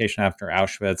before, Education After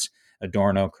Auschwitz,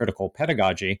 Adorno, Critical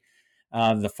Pedagogy,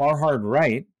 the far hard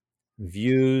right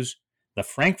views the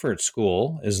Frankfurt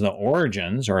School as the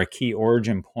origins or a key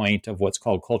origin point of what's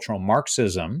called cultural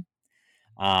Marxism,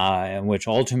 which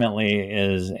ultimately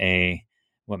is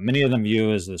what many of them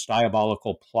view as this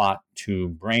diabolical plot to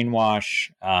brainwash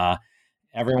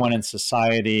everyone in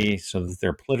society so that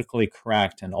they're politically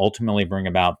correct and ultimately bring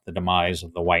about the demise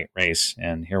of the white race.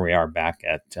 And here we are back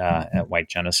at white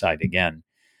genocide again.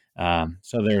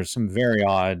 So there's some very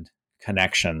odd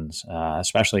connections,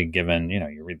 especially given,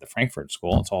 you read the Frankfurt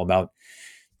School, it's all about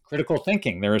critical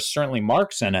thinking. There is certainly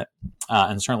Marx in it,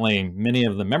 and certainly many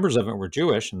of the members of it were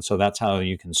Jewish, and so that's how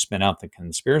you can spin out the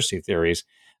conspiracy theories.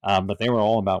 But they were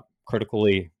all about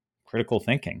critical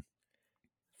thinking.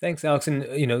 Thanks, Alex.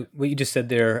 And, what you just said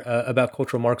there about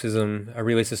cultural Marxism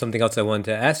relates to something else I wanted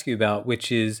to ask you about,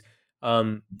 which is,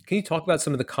 can you talk about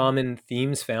some of the common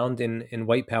themes found in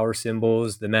white power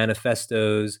symbols, the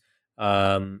manifestos,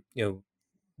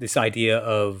 this idea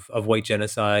of white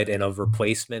genocide and of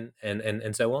replacement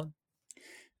and so on?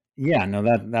 Yeah, no,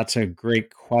 that's a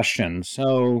great question.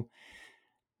 So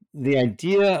the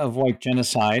idea of white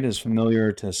genocide is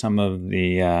familiar to some of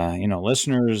the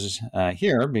listeners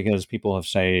here because people have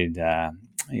said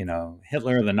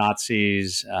Hitler, the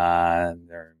Nazis.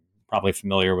 They're probably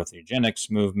familiar with the eugenics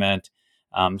movement.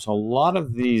 So a lot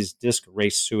of these disc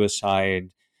race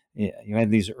suicide. You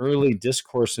had these early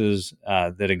discourses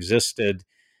that existed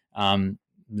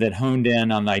that honed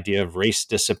in on the idea of race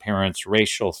disappearance,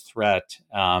 racial threat.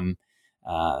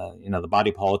 The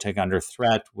body politic under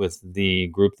threat with the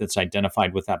group that's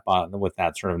identified with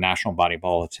that sort of national body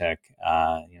politic,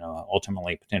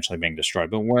 ultimately potentially being destroyed.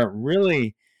 But where it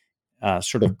really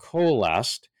sort of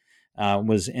coalesced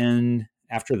was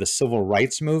after the civil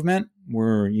rights movement,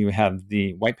 where you have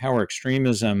the white power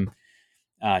extremism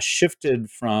shifted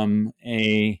from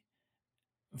a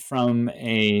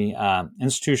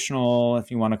institutional,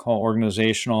 if you want to call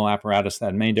organizational apparatus that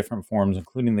had many different forms,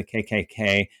 including the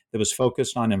KKK, that was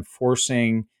focused on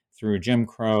enforcing through Jim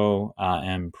Crow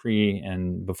and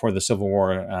before the Civil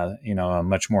War,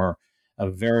 a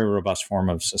very robust form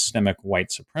of systemic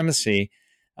white supremacy,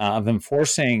 of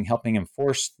helping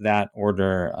enforce that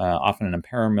order, often in a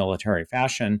paramilitary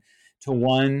fashion,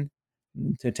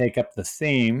 to take up the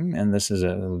theme, and it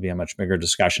will be a much bigger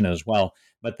discussion as well,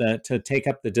 but to take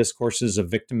up the discourses of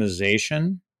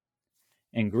victimization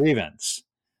and grievance.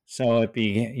 So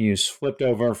you flipped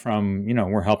over from,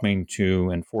 we're helping to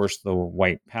enforce the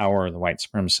white power, the white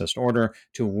supremacist order,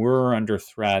 to we're under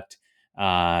threat,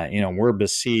 we're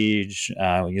besieged.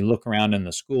 You look around in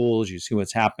the schools, you see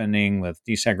what's happening with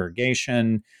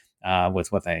desegregation,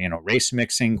 with what race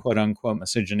mixing, quote unquote,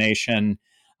 miscegenation,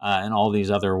 and all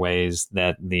these other ways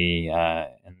that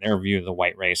in their view, the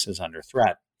white race is under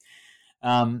threat.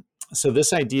 So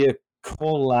this idea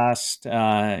coalesced,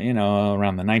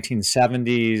 around the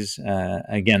 1970s.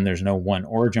 Again, there's no one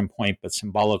origin point, but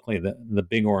symbolically, the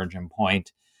big origin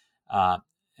point,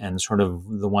 and sort of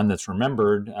the one that's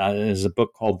remembered is a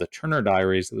book called The Turner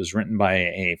Diaries that was written by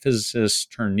a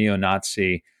physicist turned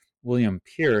neo-Nazi, William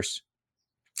Pierce.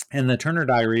 And the Turner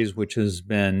Diaries, which has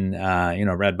been,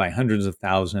 read by hundreds of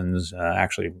thousands,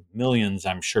 actually millions,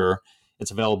 I'm sure. It's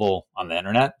available on the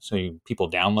internet, so people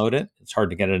download it. It's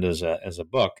hard to get it as a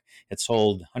book. It's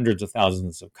sold hundreds of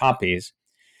thousands of copies,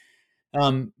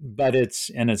 but it's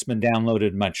been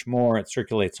downloaded much more. It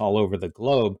circulates all over the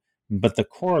globe. But the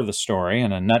core of the story,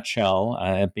 in a nutshell,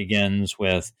 it begins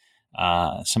with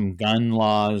some gun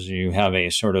laws. You have a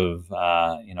sort of,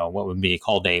 what would be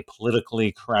called a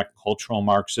politically correct cultural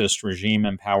Marxist regime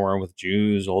in power, with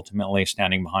Jews ultimately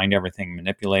standing behind everything,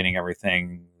 manipulating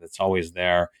everything that's always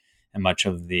there, and much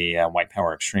of the white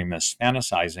power extremists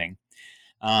fantasizing.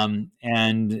 And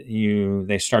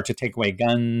they start to take away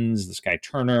guns. This guy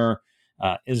Turner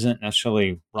isn't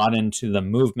necessarily brought into the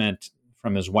movement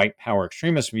from his white power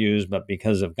extremist views, but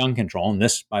because of gun control. And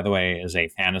this, by the way, is a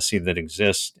fantasy that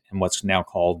exists in what's now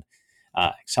called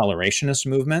accelerationist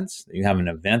movements. You have an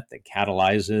event that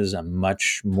catalyzes a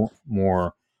much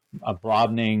more a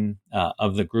broadening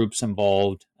of the groups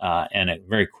involved, and it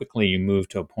very quickly you move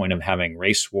to a point of having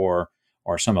race war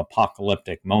or some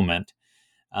apocalyptic moment.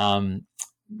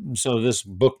 So this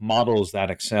book models that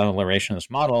accelerationist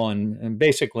model, and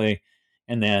basically,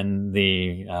 and then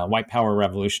the white power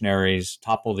revolutionaries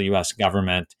topple the U.S.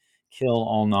 government, kill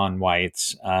all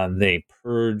non-whites. They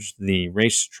purge the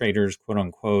race traitors, quote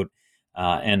unquote,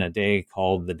 in a day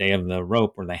called the Day of the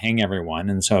Rope, where they hang everyone.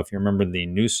 And so, if you remember the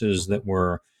nooses that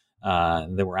were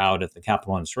out at the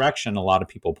Capitol insurrection, a lot of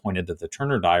people pointed to the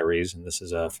Turner Diaries, and this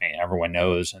is everyone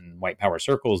knows in white power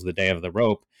circles, the Day of the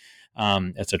Rope.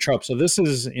 It's a trope. So this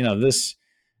is, this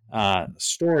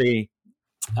story,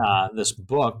 this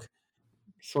book,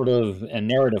 sort of in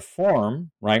narrative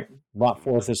form, right, brought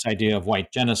forth this idea of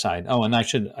white genocide. Oh, and I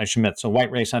should admit, so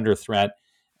white race under threat,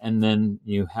 and then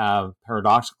you have,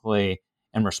 paradoxically,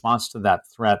 in response to that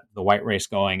threat, the white race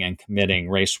going and committing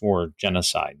race war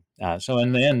genocide. So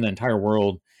in the end, the entire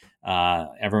world,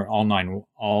 all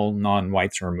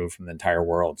non-whites are removed from the entire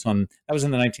world. So that was in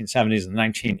the 1970s. In the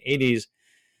 1980s,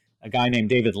 a guy named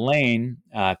David Lane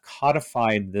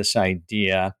codified this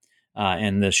idea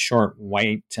in this short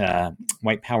white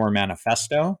power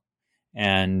manifesto.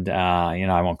 And,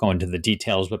 I won't go into the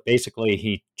details, but basically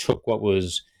he took what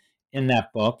was in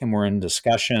that book, and we're in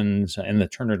discussions in the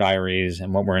Turner Diaries,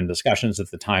 and what were in discussions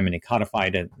at the time, and he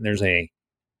codified it. There's a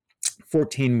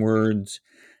 14 words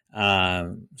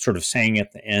sort of saying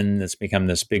at the end that's become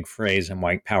this big phrase in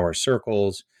white power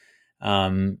circles.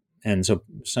 And so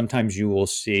sometimes you will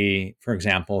see, for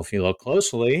example, if you look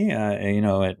closely,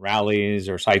 at rallies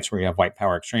or sites where you have white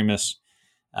power extremists,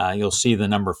 you'll see the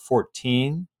number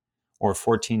 14 or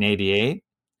 1488.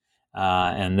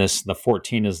 And the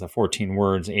 14 is the 14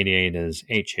 words, 88 is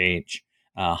HH,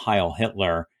 Heil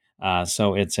Hitler.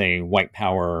 So it's a white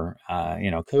power,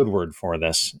 code word for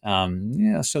this.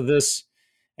 So this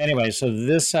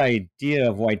idea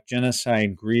of white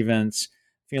genocide, grievance,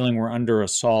 feeling we're under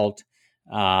assault,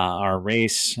 our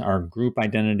race, our group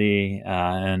identity,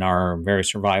 and our very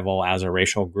survival as a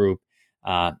racial group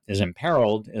is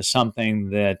imperiled, is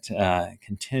something that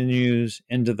continues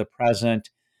into the present.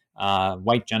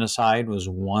 White genocide was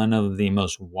one of the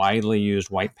most widely used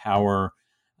white power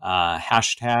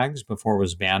hashtags before it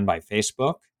was banned by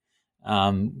Facebook.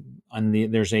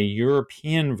 There's a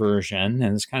European version,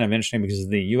 and it's kind of interesting because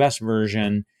the U.S.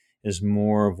 version is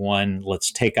more of one,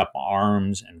 let's take up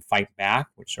arms and fight back,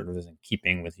 which sort of is in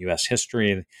keeping with U.S.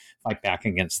 history, fight back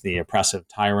against the oppressive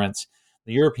tyrants.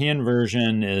 The European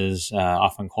version is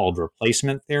often called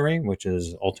replacement theory, which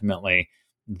is ultimately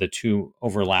the two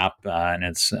overlap, and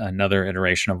it's another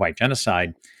iteration of white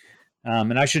genocide.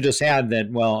 And I should just add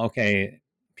that,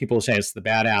 people say it's the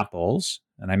bad apples,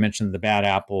 and I mentioned the bad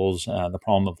apples, the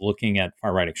problem of looking at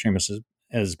far-right extremists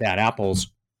as bad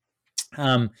apples.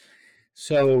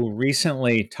 So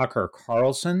recently, Tucker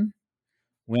Carlson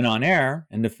went on air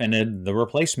and defended the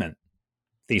replacement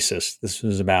thesis. This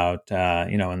was about,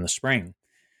 in the spring.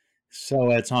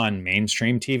 So it's on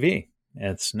mainstream TV.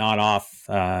 It's not off,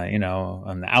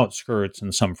 on the outskirts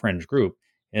in some fringe group.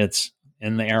 It's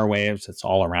in the airwaves. It's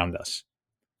all around us.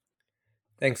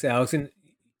 Thanks, Alex. And,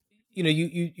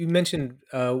 you mentioned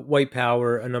white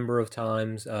power a number of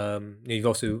times. You've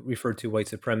also referred to white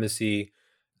supremacy.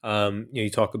 You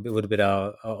talk a little bit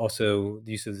also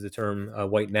the use of the term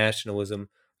white nationalism.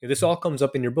 This all comes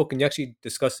up in your book, and you actually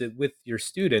discuss it with your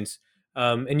students.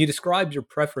 And you described your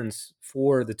preference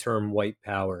for the term white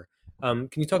power. Can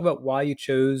you talk about why you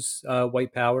chose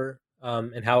white power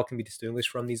and how it can be distinguished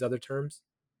from these other terms?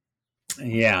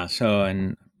 Yeah. So,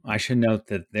 and I should note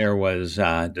that there was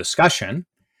discussion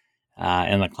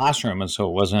in the classroom, and so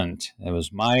it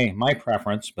was my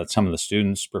preference, but some of the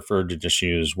students preferred to just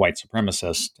use white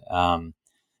supremacist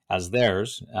as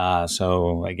theirs.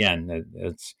 So again,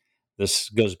 this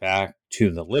goes back to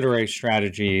the literary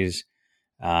strategies,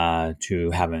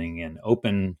 to having an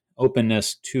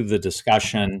openness to the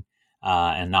discussion,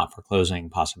 and not foreclosing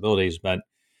possibilities. But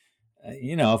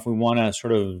if we want to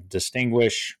sort of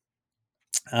distinguish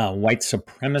white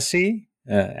supremacy,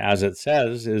 as it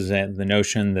says, is the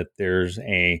notion that there's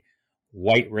a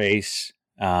white race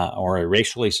or a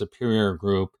racially superior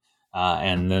group,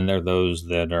 and then there are those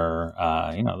that are,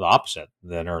 the opposite,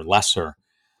 that are lesser.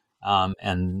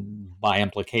 And by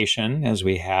implication, as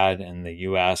we had in the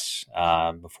U.S.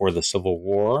 Before the Civil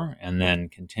War, and then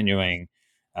continuing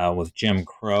with Jim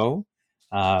Crow,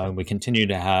 we continue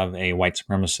to have a white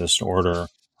supremacist order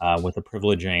with the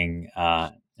privileging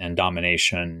and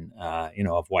domination,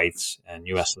 of whites in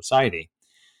U.S. society.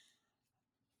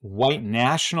 White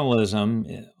nationalism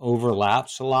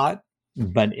overlaps a lot,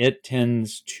 but it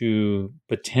tends to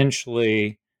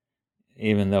potentially,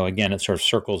 even though, again, it sort of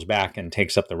circles back and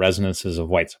takes up the resonances of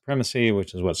white supremacy,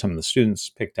 which is what some of the students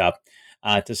picked up,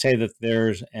 to say that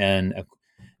there's an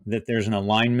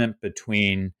alignment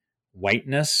between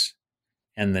whiteness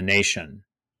and the nation.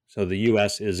 So the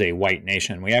U.S. is a white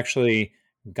nation. We actually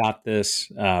got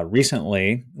this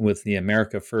recently with the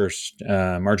America First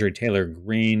Marjorie Taylor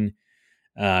Greene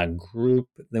group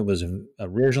that was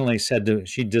originally said,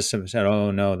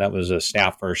 oh no, that was a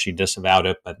staffer. She disavowed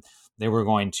it, but they were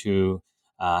going to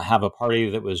have a party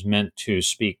that was meant to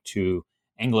speak to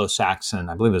Anglo-Saxon,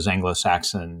 I believe it was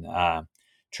Anglo-Saxon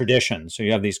tradition. So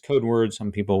you have these code words.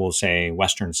 Some people will say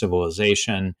Western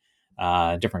civilization,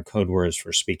 different code words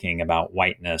for speaking about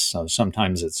whiteness. So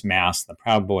sometimes it's masked. The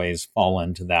Proud Boys fall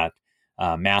into that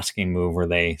masking move where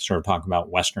they sort of talk about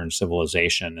Western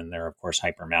civilization, and they're, of course,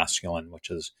 hyper-masculine,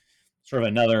 which is sort of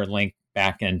another link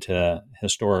back into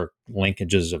historic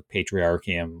linkages of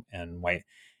patriarchy and white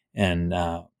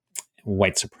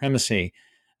supremacy.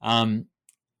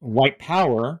 White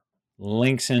power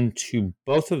links into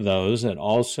both of those. It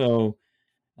also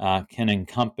can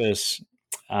encompass,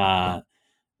 so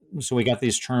we got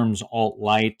these terms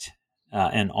alt-light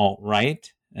and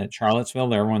alt-right at Charlottesville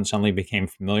that everyone suddenly became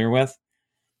familiar with.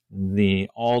 The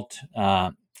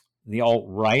alt-right,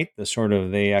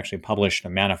 they actually published a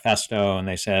manifesto, and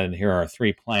they said, here are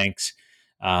 3 planks.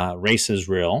 Race is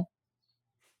real.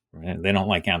 Right? They don't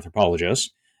like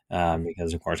anthropologists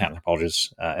because, of course,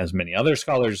 anthropologists, as many other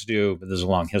scholars do, but there's a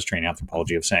long history in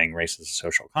anthropology of saying race is a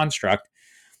social construct.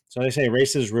 So they say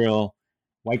race is real,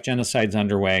 white genocide's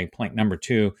underway, plank number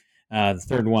 2. The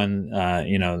third one,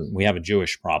 we have a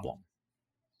Jewish problem,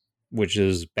 which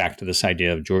is back to this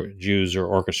idea of Jews are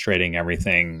orchestrating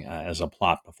everything as a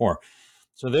plot before.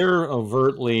 So they're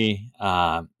overtly,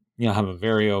 have a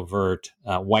very overt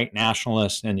white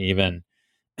nationalist and even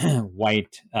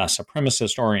white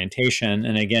supremacist orientation.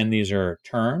 And again, these are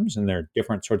terms, and they're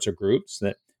different sorts of groups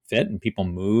that fit, and people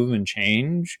move and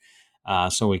change.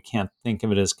 So we can't think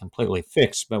of it as completely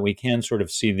fixed, but we can sort of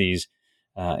see these,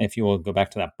 if you will go back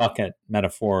to that bucket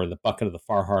metaphor, the bucket of the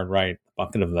far hard right, the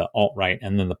bucket of the alt-right,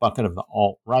 and then the bucket of the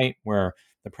alt-right, where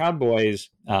the Proud Boys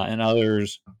and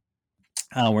others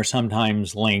were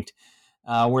sometimes linked,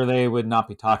 where they would not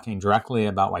be talking directly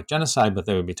about white genocide, but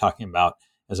they would be talking about,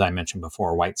 as I mentioned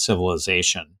before, white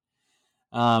civilization.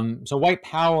 So white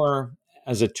power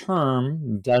as a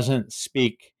term doesn't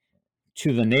speak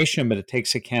to the nation, but it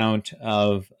takes account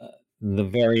of the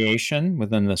variation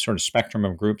within the sort of spectrum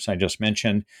of groups I just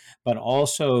mentioned, but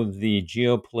also the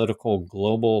geopolitical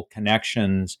global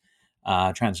connections,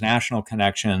 transnational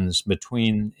connections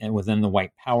between and within the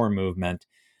white power movement.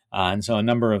 And so a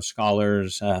number of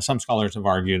scholars, some scholars have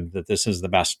argued that this is the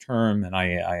best term, and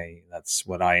that's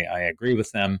what I agree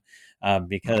with them,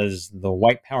 because the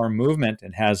white power movement,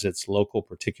 it has its local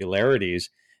particularities,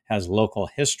 has local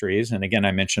histories. And again,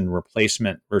 I mentioned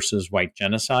replacement versus white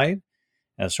genocide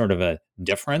as sort of a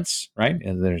difference, right?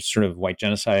 And there's sort of white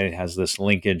genocide has this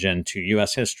linkage into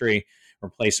U.S. history.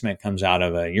 Replacement comes out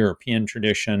of a European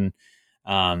tradition,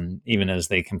 even as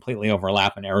they completely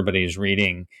overlap and everybody's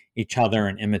reading each other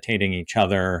and imitating each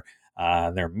other.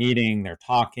 They're meeting, they're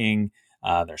talking,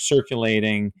 they're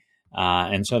circulating.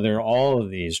 And so there are all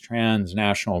of these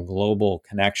transnational global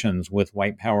connections with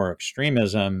white power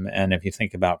extremism. And if you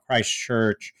think about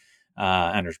Christchurch,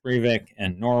 Anders Breivik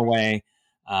in Norway,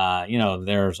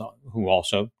 there's who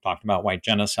also talked about white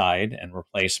genocide and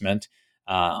replacement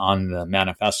on the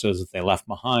manifestos that they left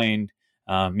behind,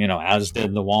 as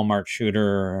did the Walmart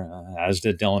shooter, as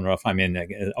did Dylann Roof. I mean,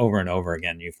 over and over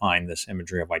again, you find this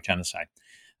imagery of white genocide.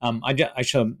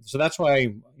 So that's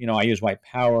why, I use white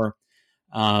power.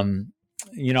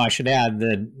 I should add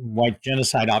that white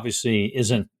genocide obviously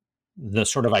isn't the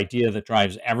sort of idea that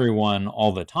drives everyone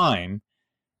all the time,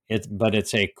 but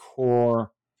it's a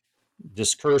core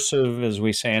discursive, as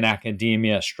we say in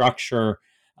academia, structure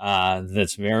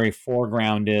that's very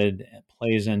foregrounded,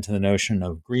 plays into the notion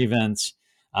of grievance,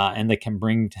 and that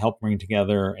can help bring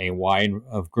together a wide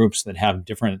of groups that have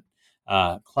different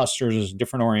clusters,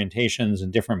 different orientations,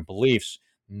 and different beliefs.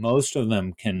 Most of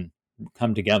them can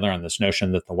come together on this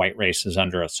notion that the white race is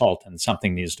under assault and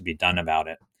something needs to be done about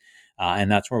it.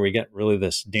 And that's where we get really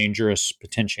this dangerous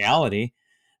potentiality,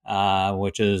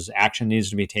 which is action needs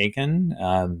to be taken.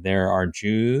 There are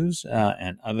Jews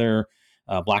and other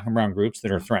Black and brown groups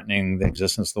that are threatening the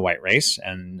existence of the white race,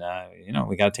 and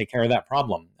we got to take care of that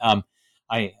problem.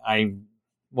 There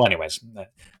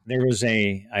was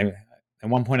at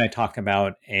one point I talk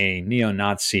about a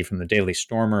neo-Nazi from the Daily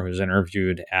Stormer who's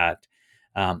interviewed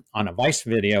on a Vice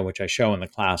video, which I show in the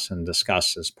class and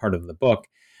discuss as part of the book,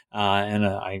 and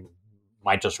I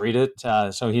might just read it.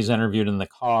 So he's interviewed in the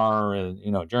car,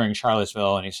 during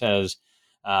Charlottesville, and he says,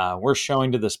 "We're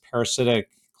showing to this parasitic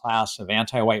class of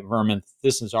anti-white vermin,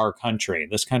 this is our country.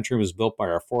 This country was built by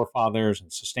our forefathers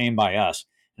and sustained by us,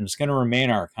 and it's going to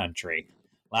remain our country.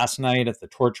 Last night at the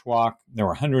Torch Walk, there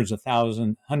were hundreds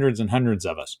and hundreds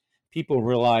of us. People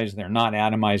realize they're not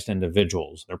atomized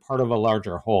individuals. They're part of a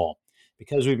larger whole.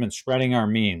 Because we've been spreading our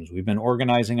memes, we've been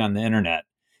organizing on the internet,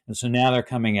 and so now they're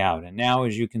coming out. And now,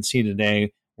 as you can see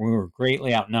today, we were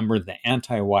greatly outnumbered the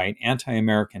anti-white,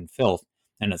 anti-American filth.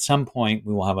 And at some point,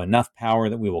 we will have enough power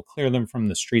that we will clear them from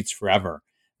the streets forever.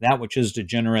 That which is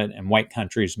degenerate in white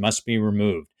countries must be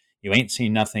removed. You ain't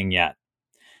seen nothing yet."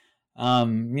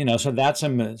 So that's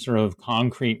a sort of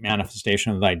concrete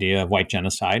manifestation of the idea of white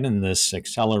genocide and this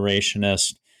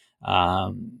accelerationist,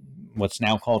 what's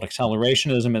now called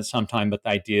accelerationism at some time, but the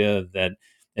idea that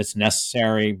it's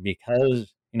necessary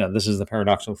because, this is the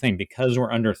paradoxical thing, because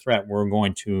we're under threat, we're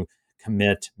going to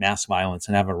commit mass violence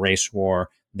and have a race war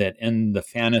that in the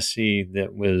fantasy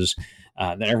that was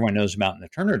that everyone knows about in the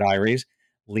Turner Diaries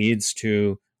leads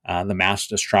to the mass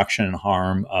destruction and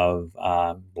harm of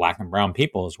Black and brown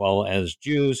people, as well as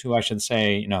Jews, who I should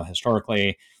say,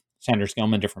 historically, Sanders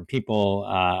Gilman, different people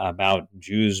about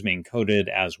Jews being coded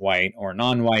as white or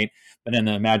non-white, but in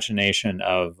the imagination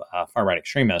of far-right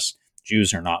extremists,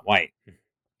 Jews are not white.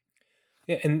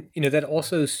 Yeah, and that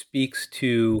also speaks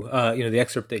to the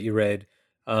excerpt that you read.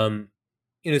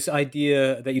 This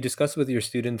idea that you discussed with your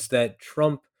students that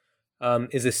Trump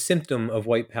is a symptom of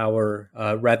white power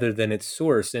rather than its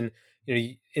source. And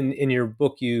in your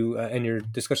book, you and your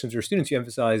discussions with your students, you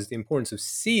emphasize the importance of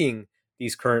seeing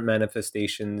these current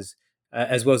manifestations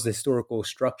as well as the historical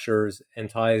structures and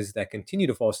ties that continue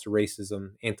to foster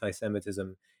racism,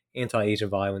 anti-Semitism, anti-Asian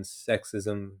violence,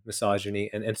 sexism, misogyny,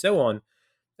 and so on.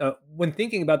 When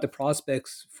thinking about the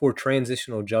prospects for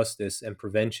transitional justice and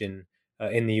prevention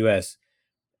in the U.S.,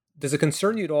 does it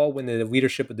concern you at all when the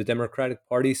leadership of the Democratic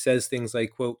Party says things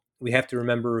like, quote, "We have to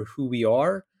remember who we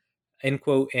are," end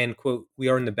quote, and quote, "We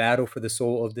are in the battle for the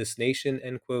soul of this nation,"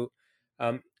 end quote.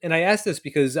 And I ask this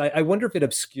because I wonder if it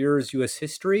obscures U.S.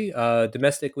 history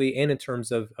domestically and in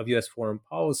terms of U.S. foreign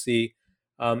policy.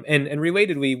 And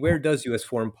relatedly, where does U.S.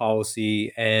 foreign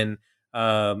policy and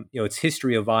its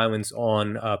history of violence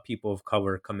on people of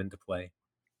color come into play?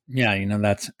 Yeah,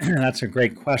 that's a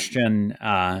great question,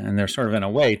 and they're sort of in a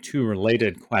way two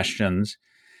related questions.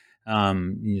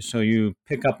 So you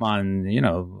pick up on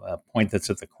a point that's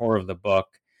at the core of the book.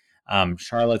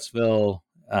 Charlottesville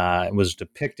was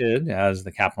depicted as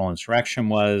the Capitol insurrection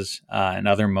was, and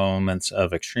other moments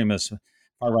of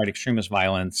far-right extremist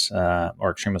violence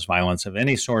or extremist violence of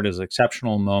any sort as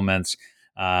exceptional moments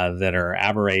that are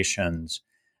aberrations.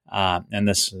 And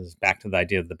this is back to the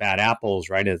idea of the bad apples,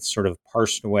 right? It's sort of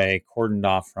parsed away, cordoned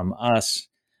off from us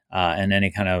and any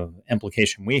kind of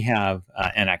implication we have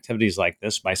in activities like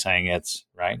this by saying it's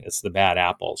the bad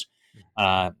apples.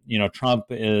 Trump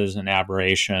is an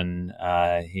aberration.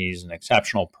 He's an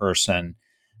exceptional person.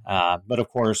 But of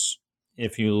course,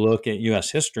 if you look at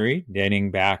U.S. history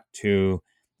dating back to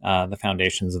the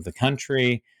foundations of the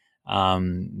country, the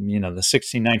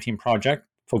 1619 Project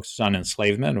focuses on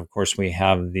enslavement. Of course, we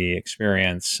have the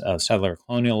experience of settler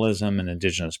colonialism and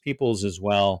indigenous peoples as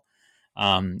well.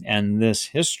 And this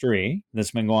history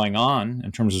that's been going on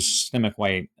in terms of systemic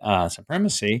white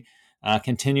supremacy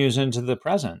continues into the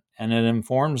present, and it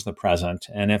informs the present.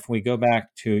 And if we go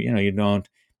back to, you don't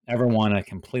ever want to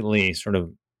completely sort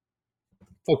of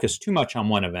focus too much on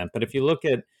one event, but if you look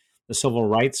at the civil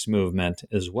rights movement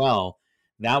as well,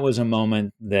 that was a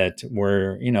moment that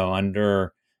we're,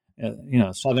 under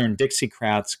Southern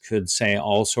Dixiecrats could say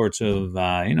all sorts of,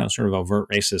 sort of overt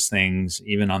racist things,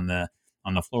 even on the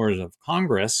floors of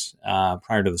Congress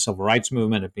prior to the civil rights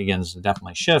movement. It begins to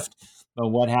definitely shift. But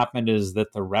what happened is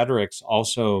that the rhetorics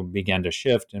also began to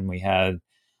shift, and we had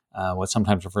what's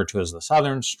sometimes referred to as the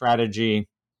Southern strategy,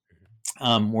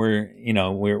 where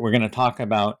we're going to talk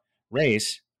about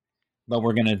race, but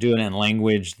we're going to do it in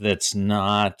language that's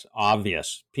not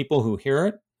obvious. People who hear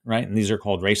it, right, and these are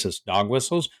called racist dog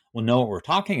whistles, will know what we're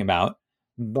talking about,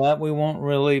 but we won't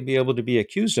really be able to be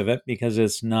accused of it because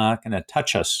it's not going to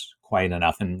touch us quite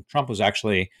enough. And Trump was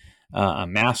actually a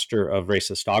master of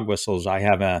racist dog whistles. I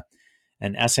have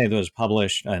an essay that was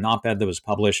published, an op-ed that was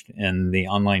published in the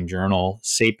online journal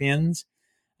Sapiens,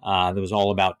 that was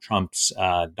all about Trump's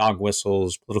dog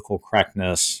whistles, political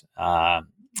correctness,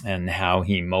 and how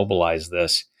he mobilized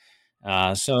this.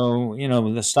 So,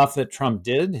 the stuff that Trump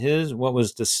did, what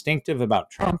was distinctive about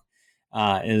Trump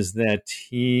is that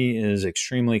he is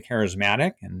extremely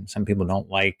charismatic, and some people don't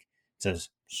like to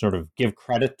sort of give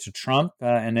credit to Trump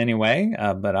in any way,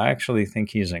 but I actually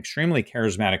think he's an extremely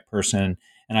charismatic person,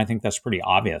 and I think that's pretty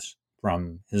obvious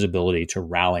from his ability to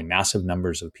rally massive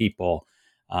numbers of people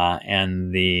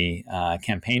and the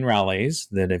campaign rallies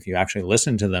that, if you actually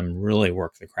listen to them, really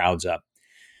work the crowds up.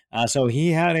 So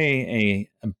he had a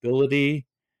ability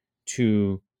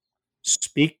to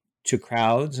speak to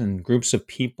crowds and groups of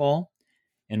people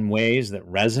in ways that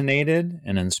resonated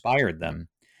and inspired them.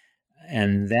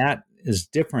 And that is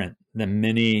different than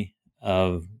many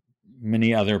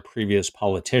other previous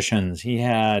politicians. He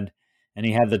had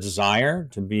the desire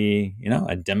to be,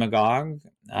 a demagogue.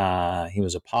 He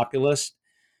was a populist.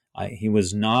 He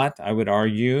was not, I would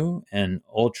argue, an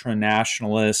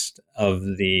ultra-nationalist of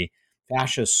the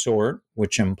fascist sort,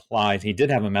 which implies he did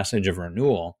have a message of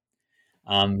renewal,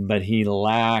 but he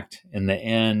lacked, in the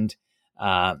end,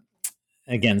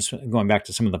 again, going back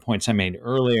to some of the points I made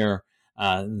earlier,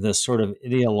 the sort of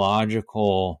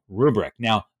ideological rubric.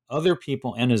 Now, other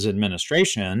people in his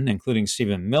administration, including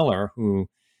Stephen Miller, who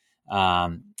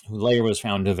later was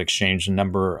found to have exchanged a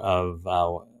number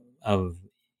of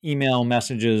email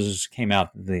messages, came out,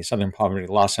 the Southern Poverty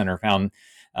Law Center found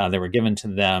they were given to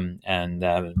them, and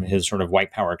his sort of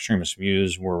white power extremist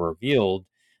views were revealed.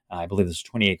 I believe this was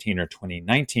 2018 or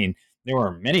 2019. There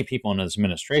were many people in his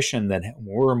administration that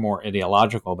were more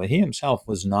ideological, but he himself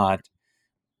was not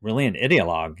really an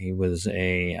ideologue. He was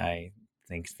I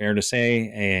think it's fair to say,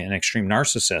 an extreme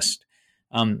narcissist.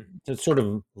 To sort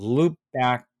of loop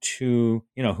back to,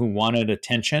 who wanted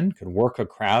attention, could work a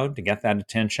crowd to get that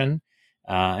attention.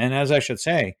 And as I should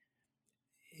say,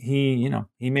 he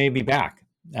may be back.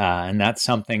 And that's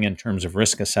something in terms of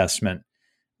risk assessment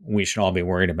we should all be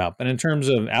worried about. But in terms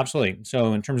of, absolutely.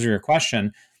 So in terms of your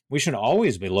question, we should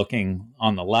always be looking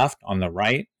on the left, on the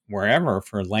right, wherever,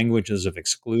 for languages of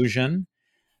exclusion.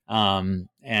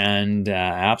 And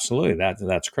absolutely,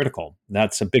 that's critical.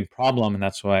 That's a big problem. And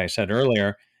that's why I said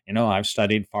earlier, I've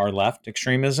studied far left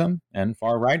extremism and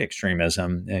far right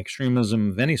extremism.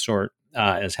 Extremism of any sort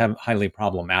is highly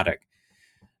problematic.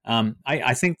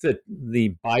 I think that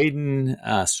the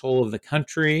Biden soul of the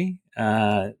country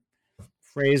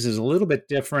phrase is a little bit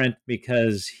different,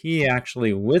 because he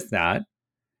actually, with that,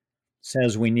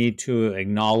 says we need to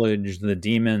acknowledge the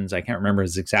demons. I can't remember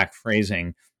his exact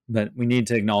phrasing, but we need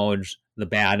to acknowledge the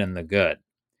bad and the good.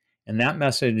 And that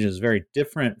message is very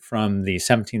different from the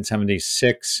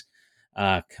 1776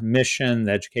 commission,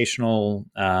 the educational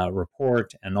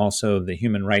report, and also the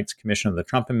Human Rights Commission of the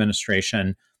Trump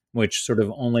administration, which sort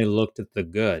of only looked at the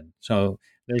good. So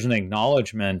there's an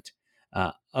acknowledgement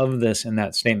of this in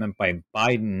that statement by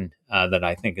Biden that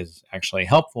I think is actually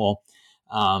helpful.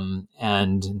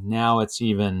 And now it's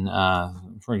even,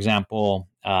 for example,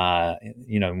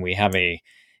 we have a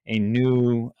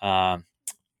new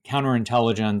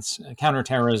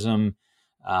counterterrorism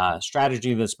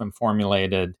strategy that's been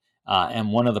formulated.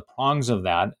 And one of the prongs of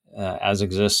that, as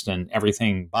exists in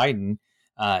everything Biden,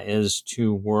 is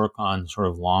to work on sort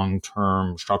of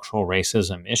long-term structural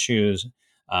racism issues,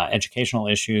 educational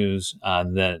issues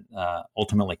that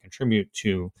ultimately contribute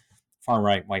to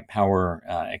far-right white power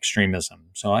extremism.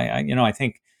 So I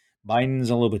think Biden's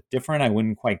a little bit different. I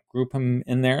wouldn't quite group him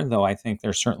in there, though I think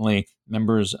there's certainly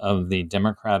members of the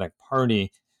Democratic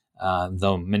Party,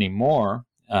 though many more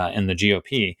in the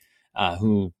GOP,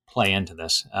 who play into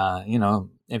this.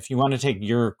 If you want to take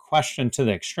your question to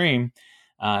the extreme,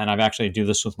 and I've actually do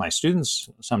this with my students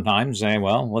sometimes, say,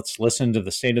 well, let's listen to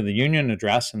the State of the Union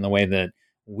address in the way that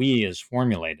we is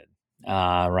formulated,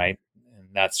 right? And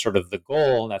that's sort of the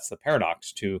goal. That's the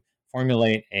paradox. To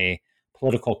formulate a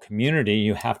political community,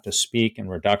 you have to speak in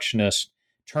reductionist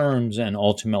terms and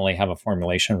ultimately have a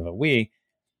formulation of a we.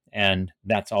 And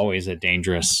that's always a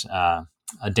dangerous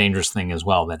thing as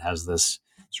well, that has this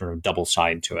sort of double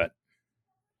side to it.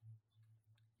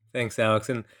 Thanks, Alex.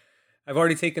 And I've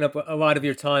already taken up a lot of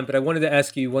your time, but I wanted to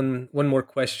ask you one more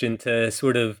question to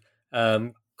sort of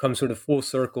come sort of full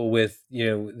circle with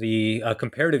the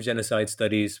comparative genocide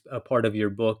studies part of your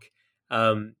book.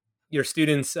 Your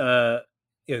students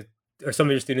or some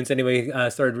of your students anyway,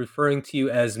 started referring to you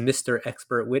as Mr.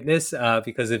 Expert Witness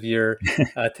because of your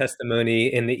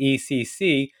testimony in the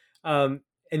ECC.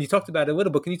 And you talked about it a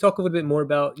little bit. Can you talk a little bit more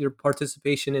about your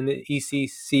participation in the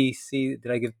ECCC?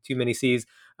 Did I give too many C's?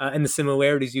 And the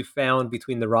similarities you found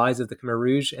between the rise of the Khmer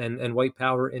Rouge and white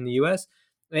power in the U.S.?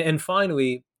 And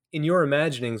finally, in your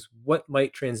imaginings, what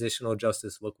might transitional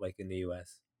justice look like in the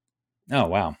U.S.? Oh,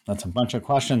 wow. That's a bunch of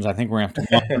questions. I think we're going to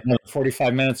have to go another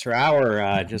 45 minutes or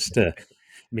hour just to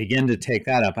begin to take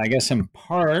that up. I guess in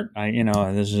part,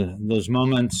 there's those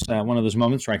moments, one of those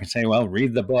moments where I can say, well,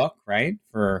 read the book, right,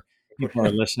 for people who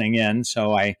are listening in.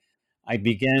 So I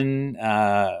begin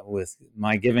with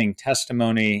my giving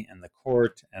testimony in the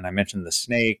court, and I mentioned the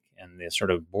snake and the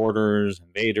sort of borders,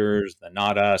 invaders, the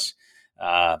not us,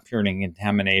 Puritan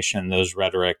contamination, those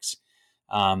rhetorics.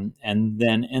 And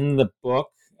then in the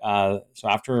book, so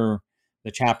after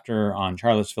the chapter on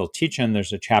Charlottesville teach-in,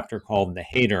 there's a chapter called The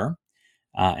Hater.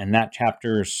 And that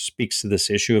chapter speaks to this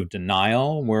issue of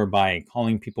denial, whereby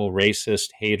calling people racist,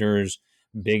 haters,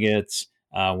 bigots,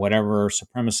 whatever,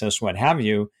 supremacists, what have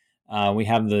you, we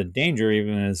have the danger,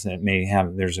 even as it may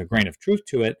have, there's a grain of truth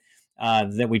to it,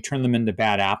 that we turn them into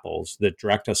bad apples that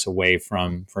direct us away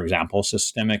from, for example,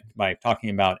 systemic. By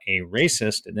talking about a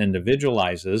racist, it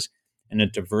individualizes and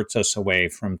it diverts us away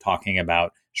from talking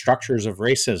about structures of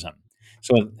racism.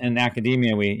 So in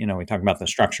academia, we talk about the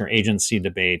structure agency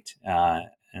debate,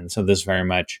 and so this very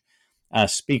much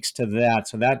speaks to that.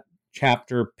 So that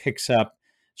chapter picks up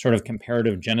sort of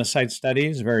comparative genocide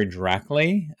studies very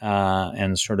directly,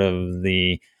 and sort of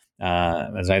the,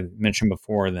 as I mentioned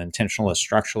before, the intentionalist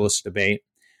structuralist debate.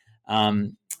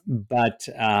 But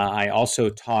I also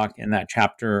talk in that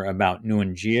chapter about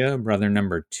Nguyen Gia, brother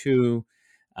number 2,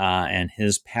 and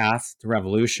his path to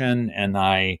revolution. And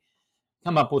I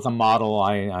come up with a model.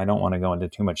 I don't want to go into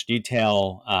too much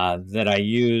detail that I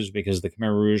use because the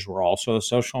Khmer Rouge were also a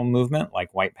social movement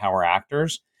like white power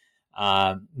actors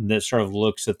that sort of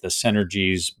looks at the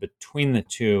synergies between the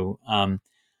two.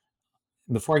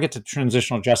 Before I get to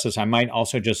transitional justice, I might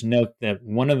also just note that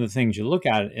one of the things you look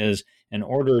at is in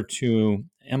order to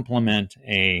implement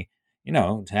to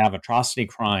have atrocity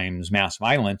crimes, mass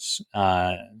violence,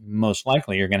 most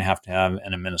likely you're going to have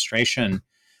an administration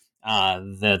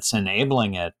that's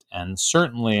enabling it. And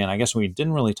certainly, and I guess we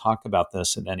didn't really talk about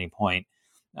this at any point,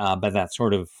 but that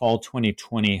sort of fall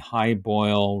 2020 high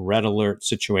boil, red alert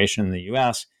situation in the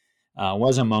U.S.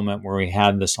 Was a moment where we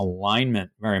had this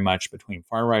alignment very much between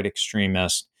far-right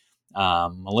extremists,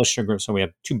 militia groups. So we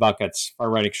have two buckets,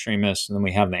 far-right extremists, and then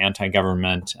we have the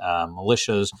anti-government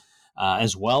militias,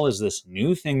 as well as this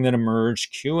new thing that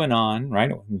emerged, QAnon,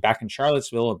 right? Back in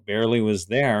Charlottesville, it barely was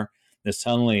there. This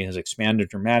suddenly has expanded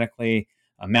dramatically.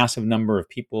 A massive number of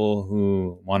people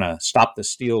who want to stop the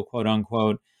steal, quote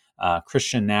unquote, white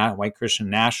Christian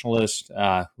nationalists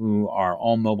who are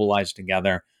all mobilized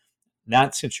together.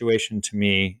 That situation to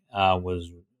me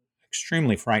was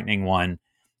extremely frightening one.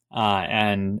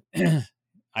 And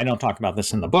I don't talk about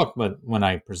this in the book, but when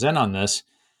I present on this,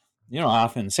 I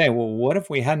often say, well, what if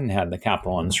we hadn't had the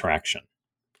Capitol insurrection?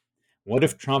 What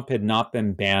if Trump had not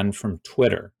been banned from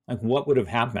Twitter? Like, what would have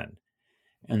happened?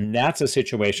 And that's a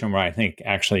situation where I think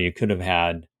actually you could have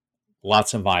had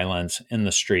lots of violence in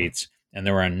the streets. And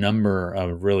there were a number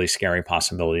of really scary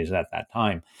possibilities at that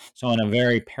time. So in a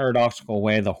very paradoxical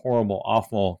way, the horrible,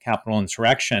 awful Capitol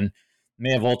insurrection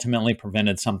may have ultimately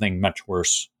prevented something much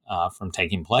worse from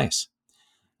taking place.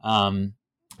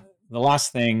 The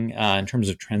last thing in terms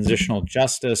of transitional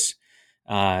justice,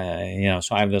 so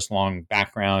I have this long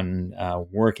background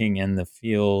working in the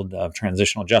field of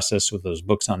transitional justice with those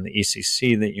books on the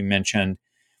ECC that you mentioned.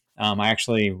 I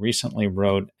actually recently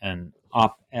wrote an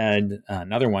op-ed,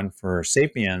 another one for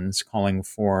Sapiens, calling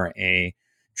for a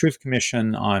truth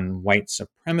commission on white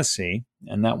supremacy.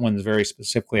 And that one's very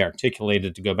specifically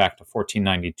articulated to go back to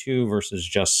 1492 versus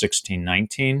just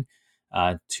 1619,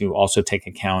 to also take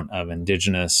account of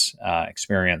indigenous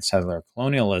experience, settler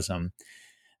colonialism.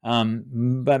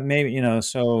 But maybe,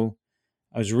 so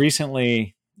I was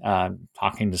recently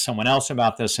talking to someone else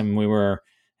about this, and we were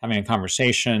having a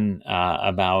conversation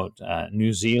about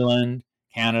New Zealand,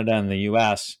 Canada, and the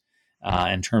U.S.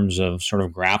 In terms of sort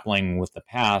of grappling with the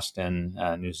past. And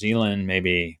New Zealand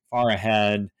maybe far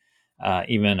ahead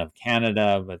even of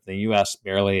Canada, but the U.S.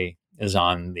 barely is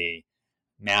on the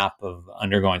map of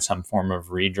undergoing some form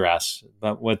of redress.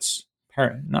 But what's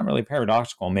not really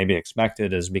paradoxical, maybe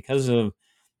expected, is because of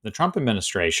the Trump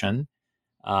administration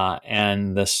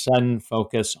and the sudden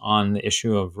focus on the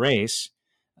issue of race,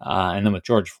 and then with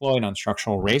George Floyd on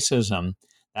structural racism,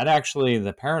 that actually,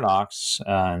 the paradox,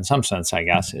 in some sense, I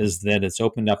guess, is that it's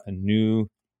opened up a new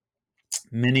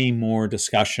many more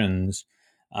discussions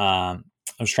of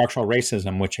structural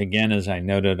racism, which again, as I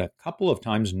noted a couple of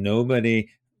times, very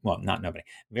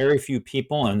few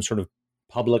people in sort of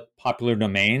popular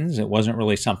domains. It wasn't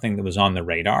really something that was on the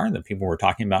radar that people were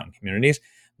talking about in communities.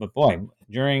 But boy,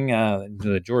 during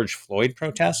the George Floyd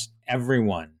protests,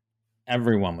 everyone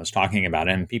was talking about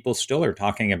it, and people still are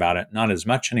talking about it, not as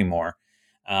much anymore.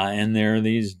 And there are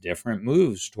these different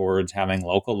moves towards having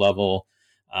local level,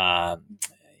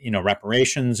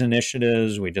 reparations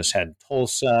initiatives. We just had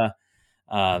Tulsa,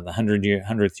 the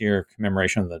 100th year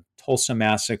commemoration of the Tulsa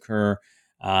massacre.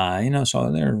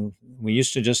 So we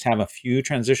used to just have a few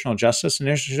transitional justice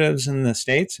initiatives in the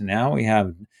states, and now we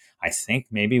have, I think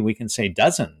maybe we can say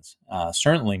dozens,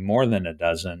 certainly more than a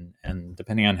dozen, and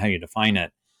depending on how you define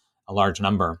it, a large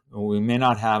number. We may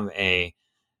not have a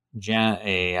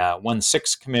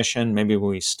 1/6 commission. Maybe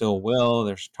we still will.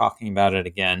 They're talking about it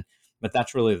again, but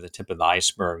that's really the tip of the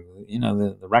iceberg.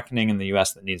 The reckoning in the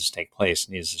U.S. that needs to take place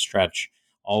needs to stretch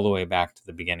all the way back to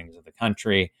the beginnings of the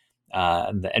country.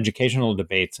 The educational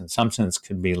debates, in some sense,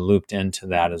 could be looped into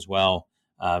that as well,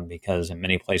 because in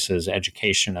many places,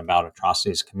 education about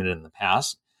atrocities committed in the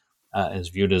past is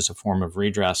viewed as a form of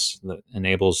redress that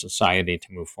enables society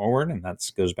to move forward. And that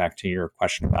goes back to your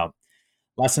question about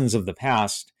lessons of the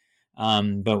past.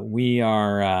 But we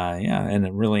are, in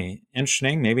a really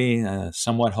interesting, maybe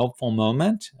somewhat hopeful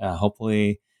moment.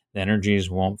 Hopefully the energies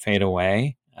won't fade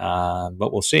away,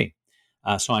 but we'll see.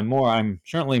 So I'm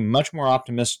certainly much more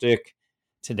optimistic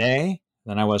today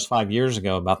than I was 5 years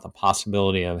ago about the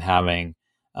possibility of having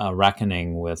a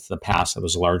reckoning with the past that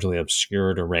was largely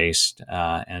obscured, erased,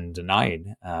 and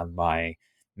denied by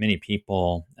many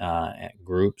people,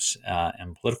 groups,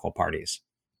 and political parties.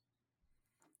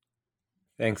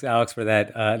 Thanks, Alex, for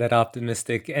that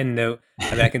optimistic end note.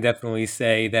 I can definitely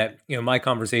say that my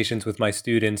conversations with my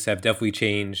students have definitely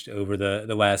changed over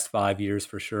the last 5 years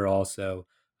for sure. Also,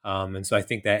 and so I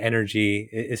think that energy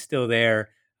is still there,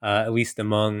 at least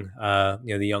among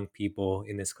the young people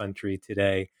in this country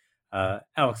today.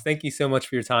 Alex, thank you so much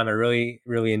for your time. I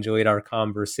really enjoyed our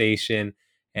conversation,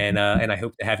 and I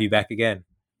hope to have you back again.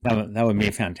 That would be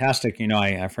fantastic.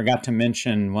 I forgot to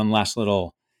mention one last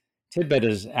little tidbit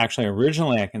is actually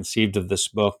originally I conceived of this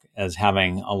book as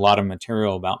having a lot of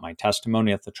material about my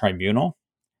testimony at the tribunal.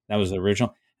 That was the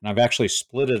original. And I've actually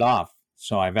split it off.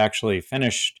 So I've actually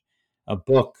finished a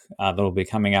book that will be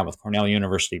coming out with Cornell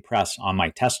University Press on my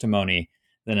testimony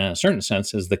that in a certain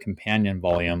sense is the companion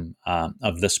volume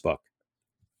of this book.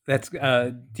 That's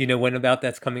do you know when about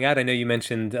that's coming out? I know you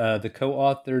mentioned the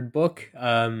co-authored book.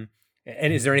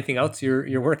 And is there anything else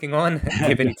you're working on? Do you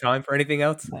have any time for anything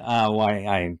else?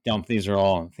 I don't. These are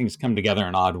all things come together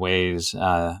in odd ways.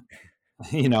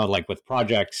 Like with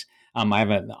projects. I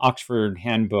have an Oxford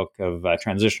Handbook of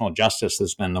Transitional Justice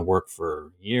that's been the work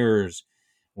for years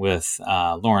with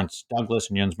Lawrence Douglas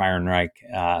and Jens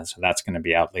Meyrenreich. So that's going to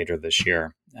be out later this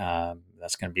year.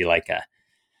 That's going to be like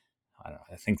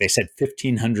I think they said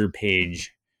 1,500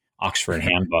 page Oxford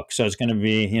Handbook. So it's going to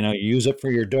be, use it for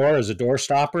your door as a door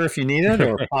stopper if you need it,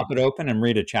 or pop it open and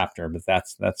read a chapter. But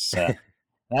that's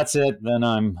it. Then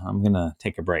I'm going to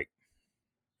take a break.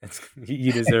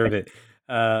 You deserve it.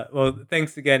 Well,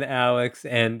 thanks again, Alex,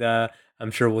 and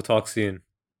I'm sure we'll talk soon.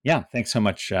 Yeah, thanks so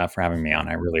much for having me on.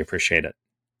 I really appreciate it.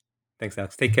 Thanks,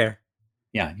 Alex. Take care.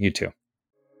 Yeah, you too.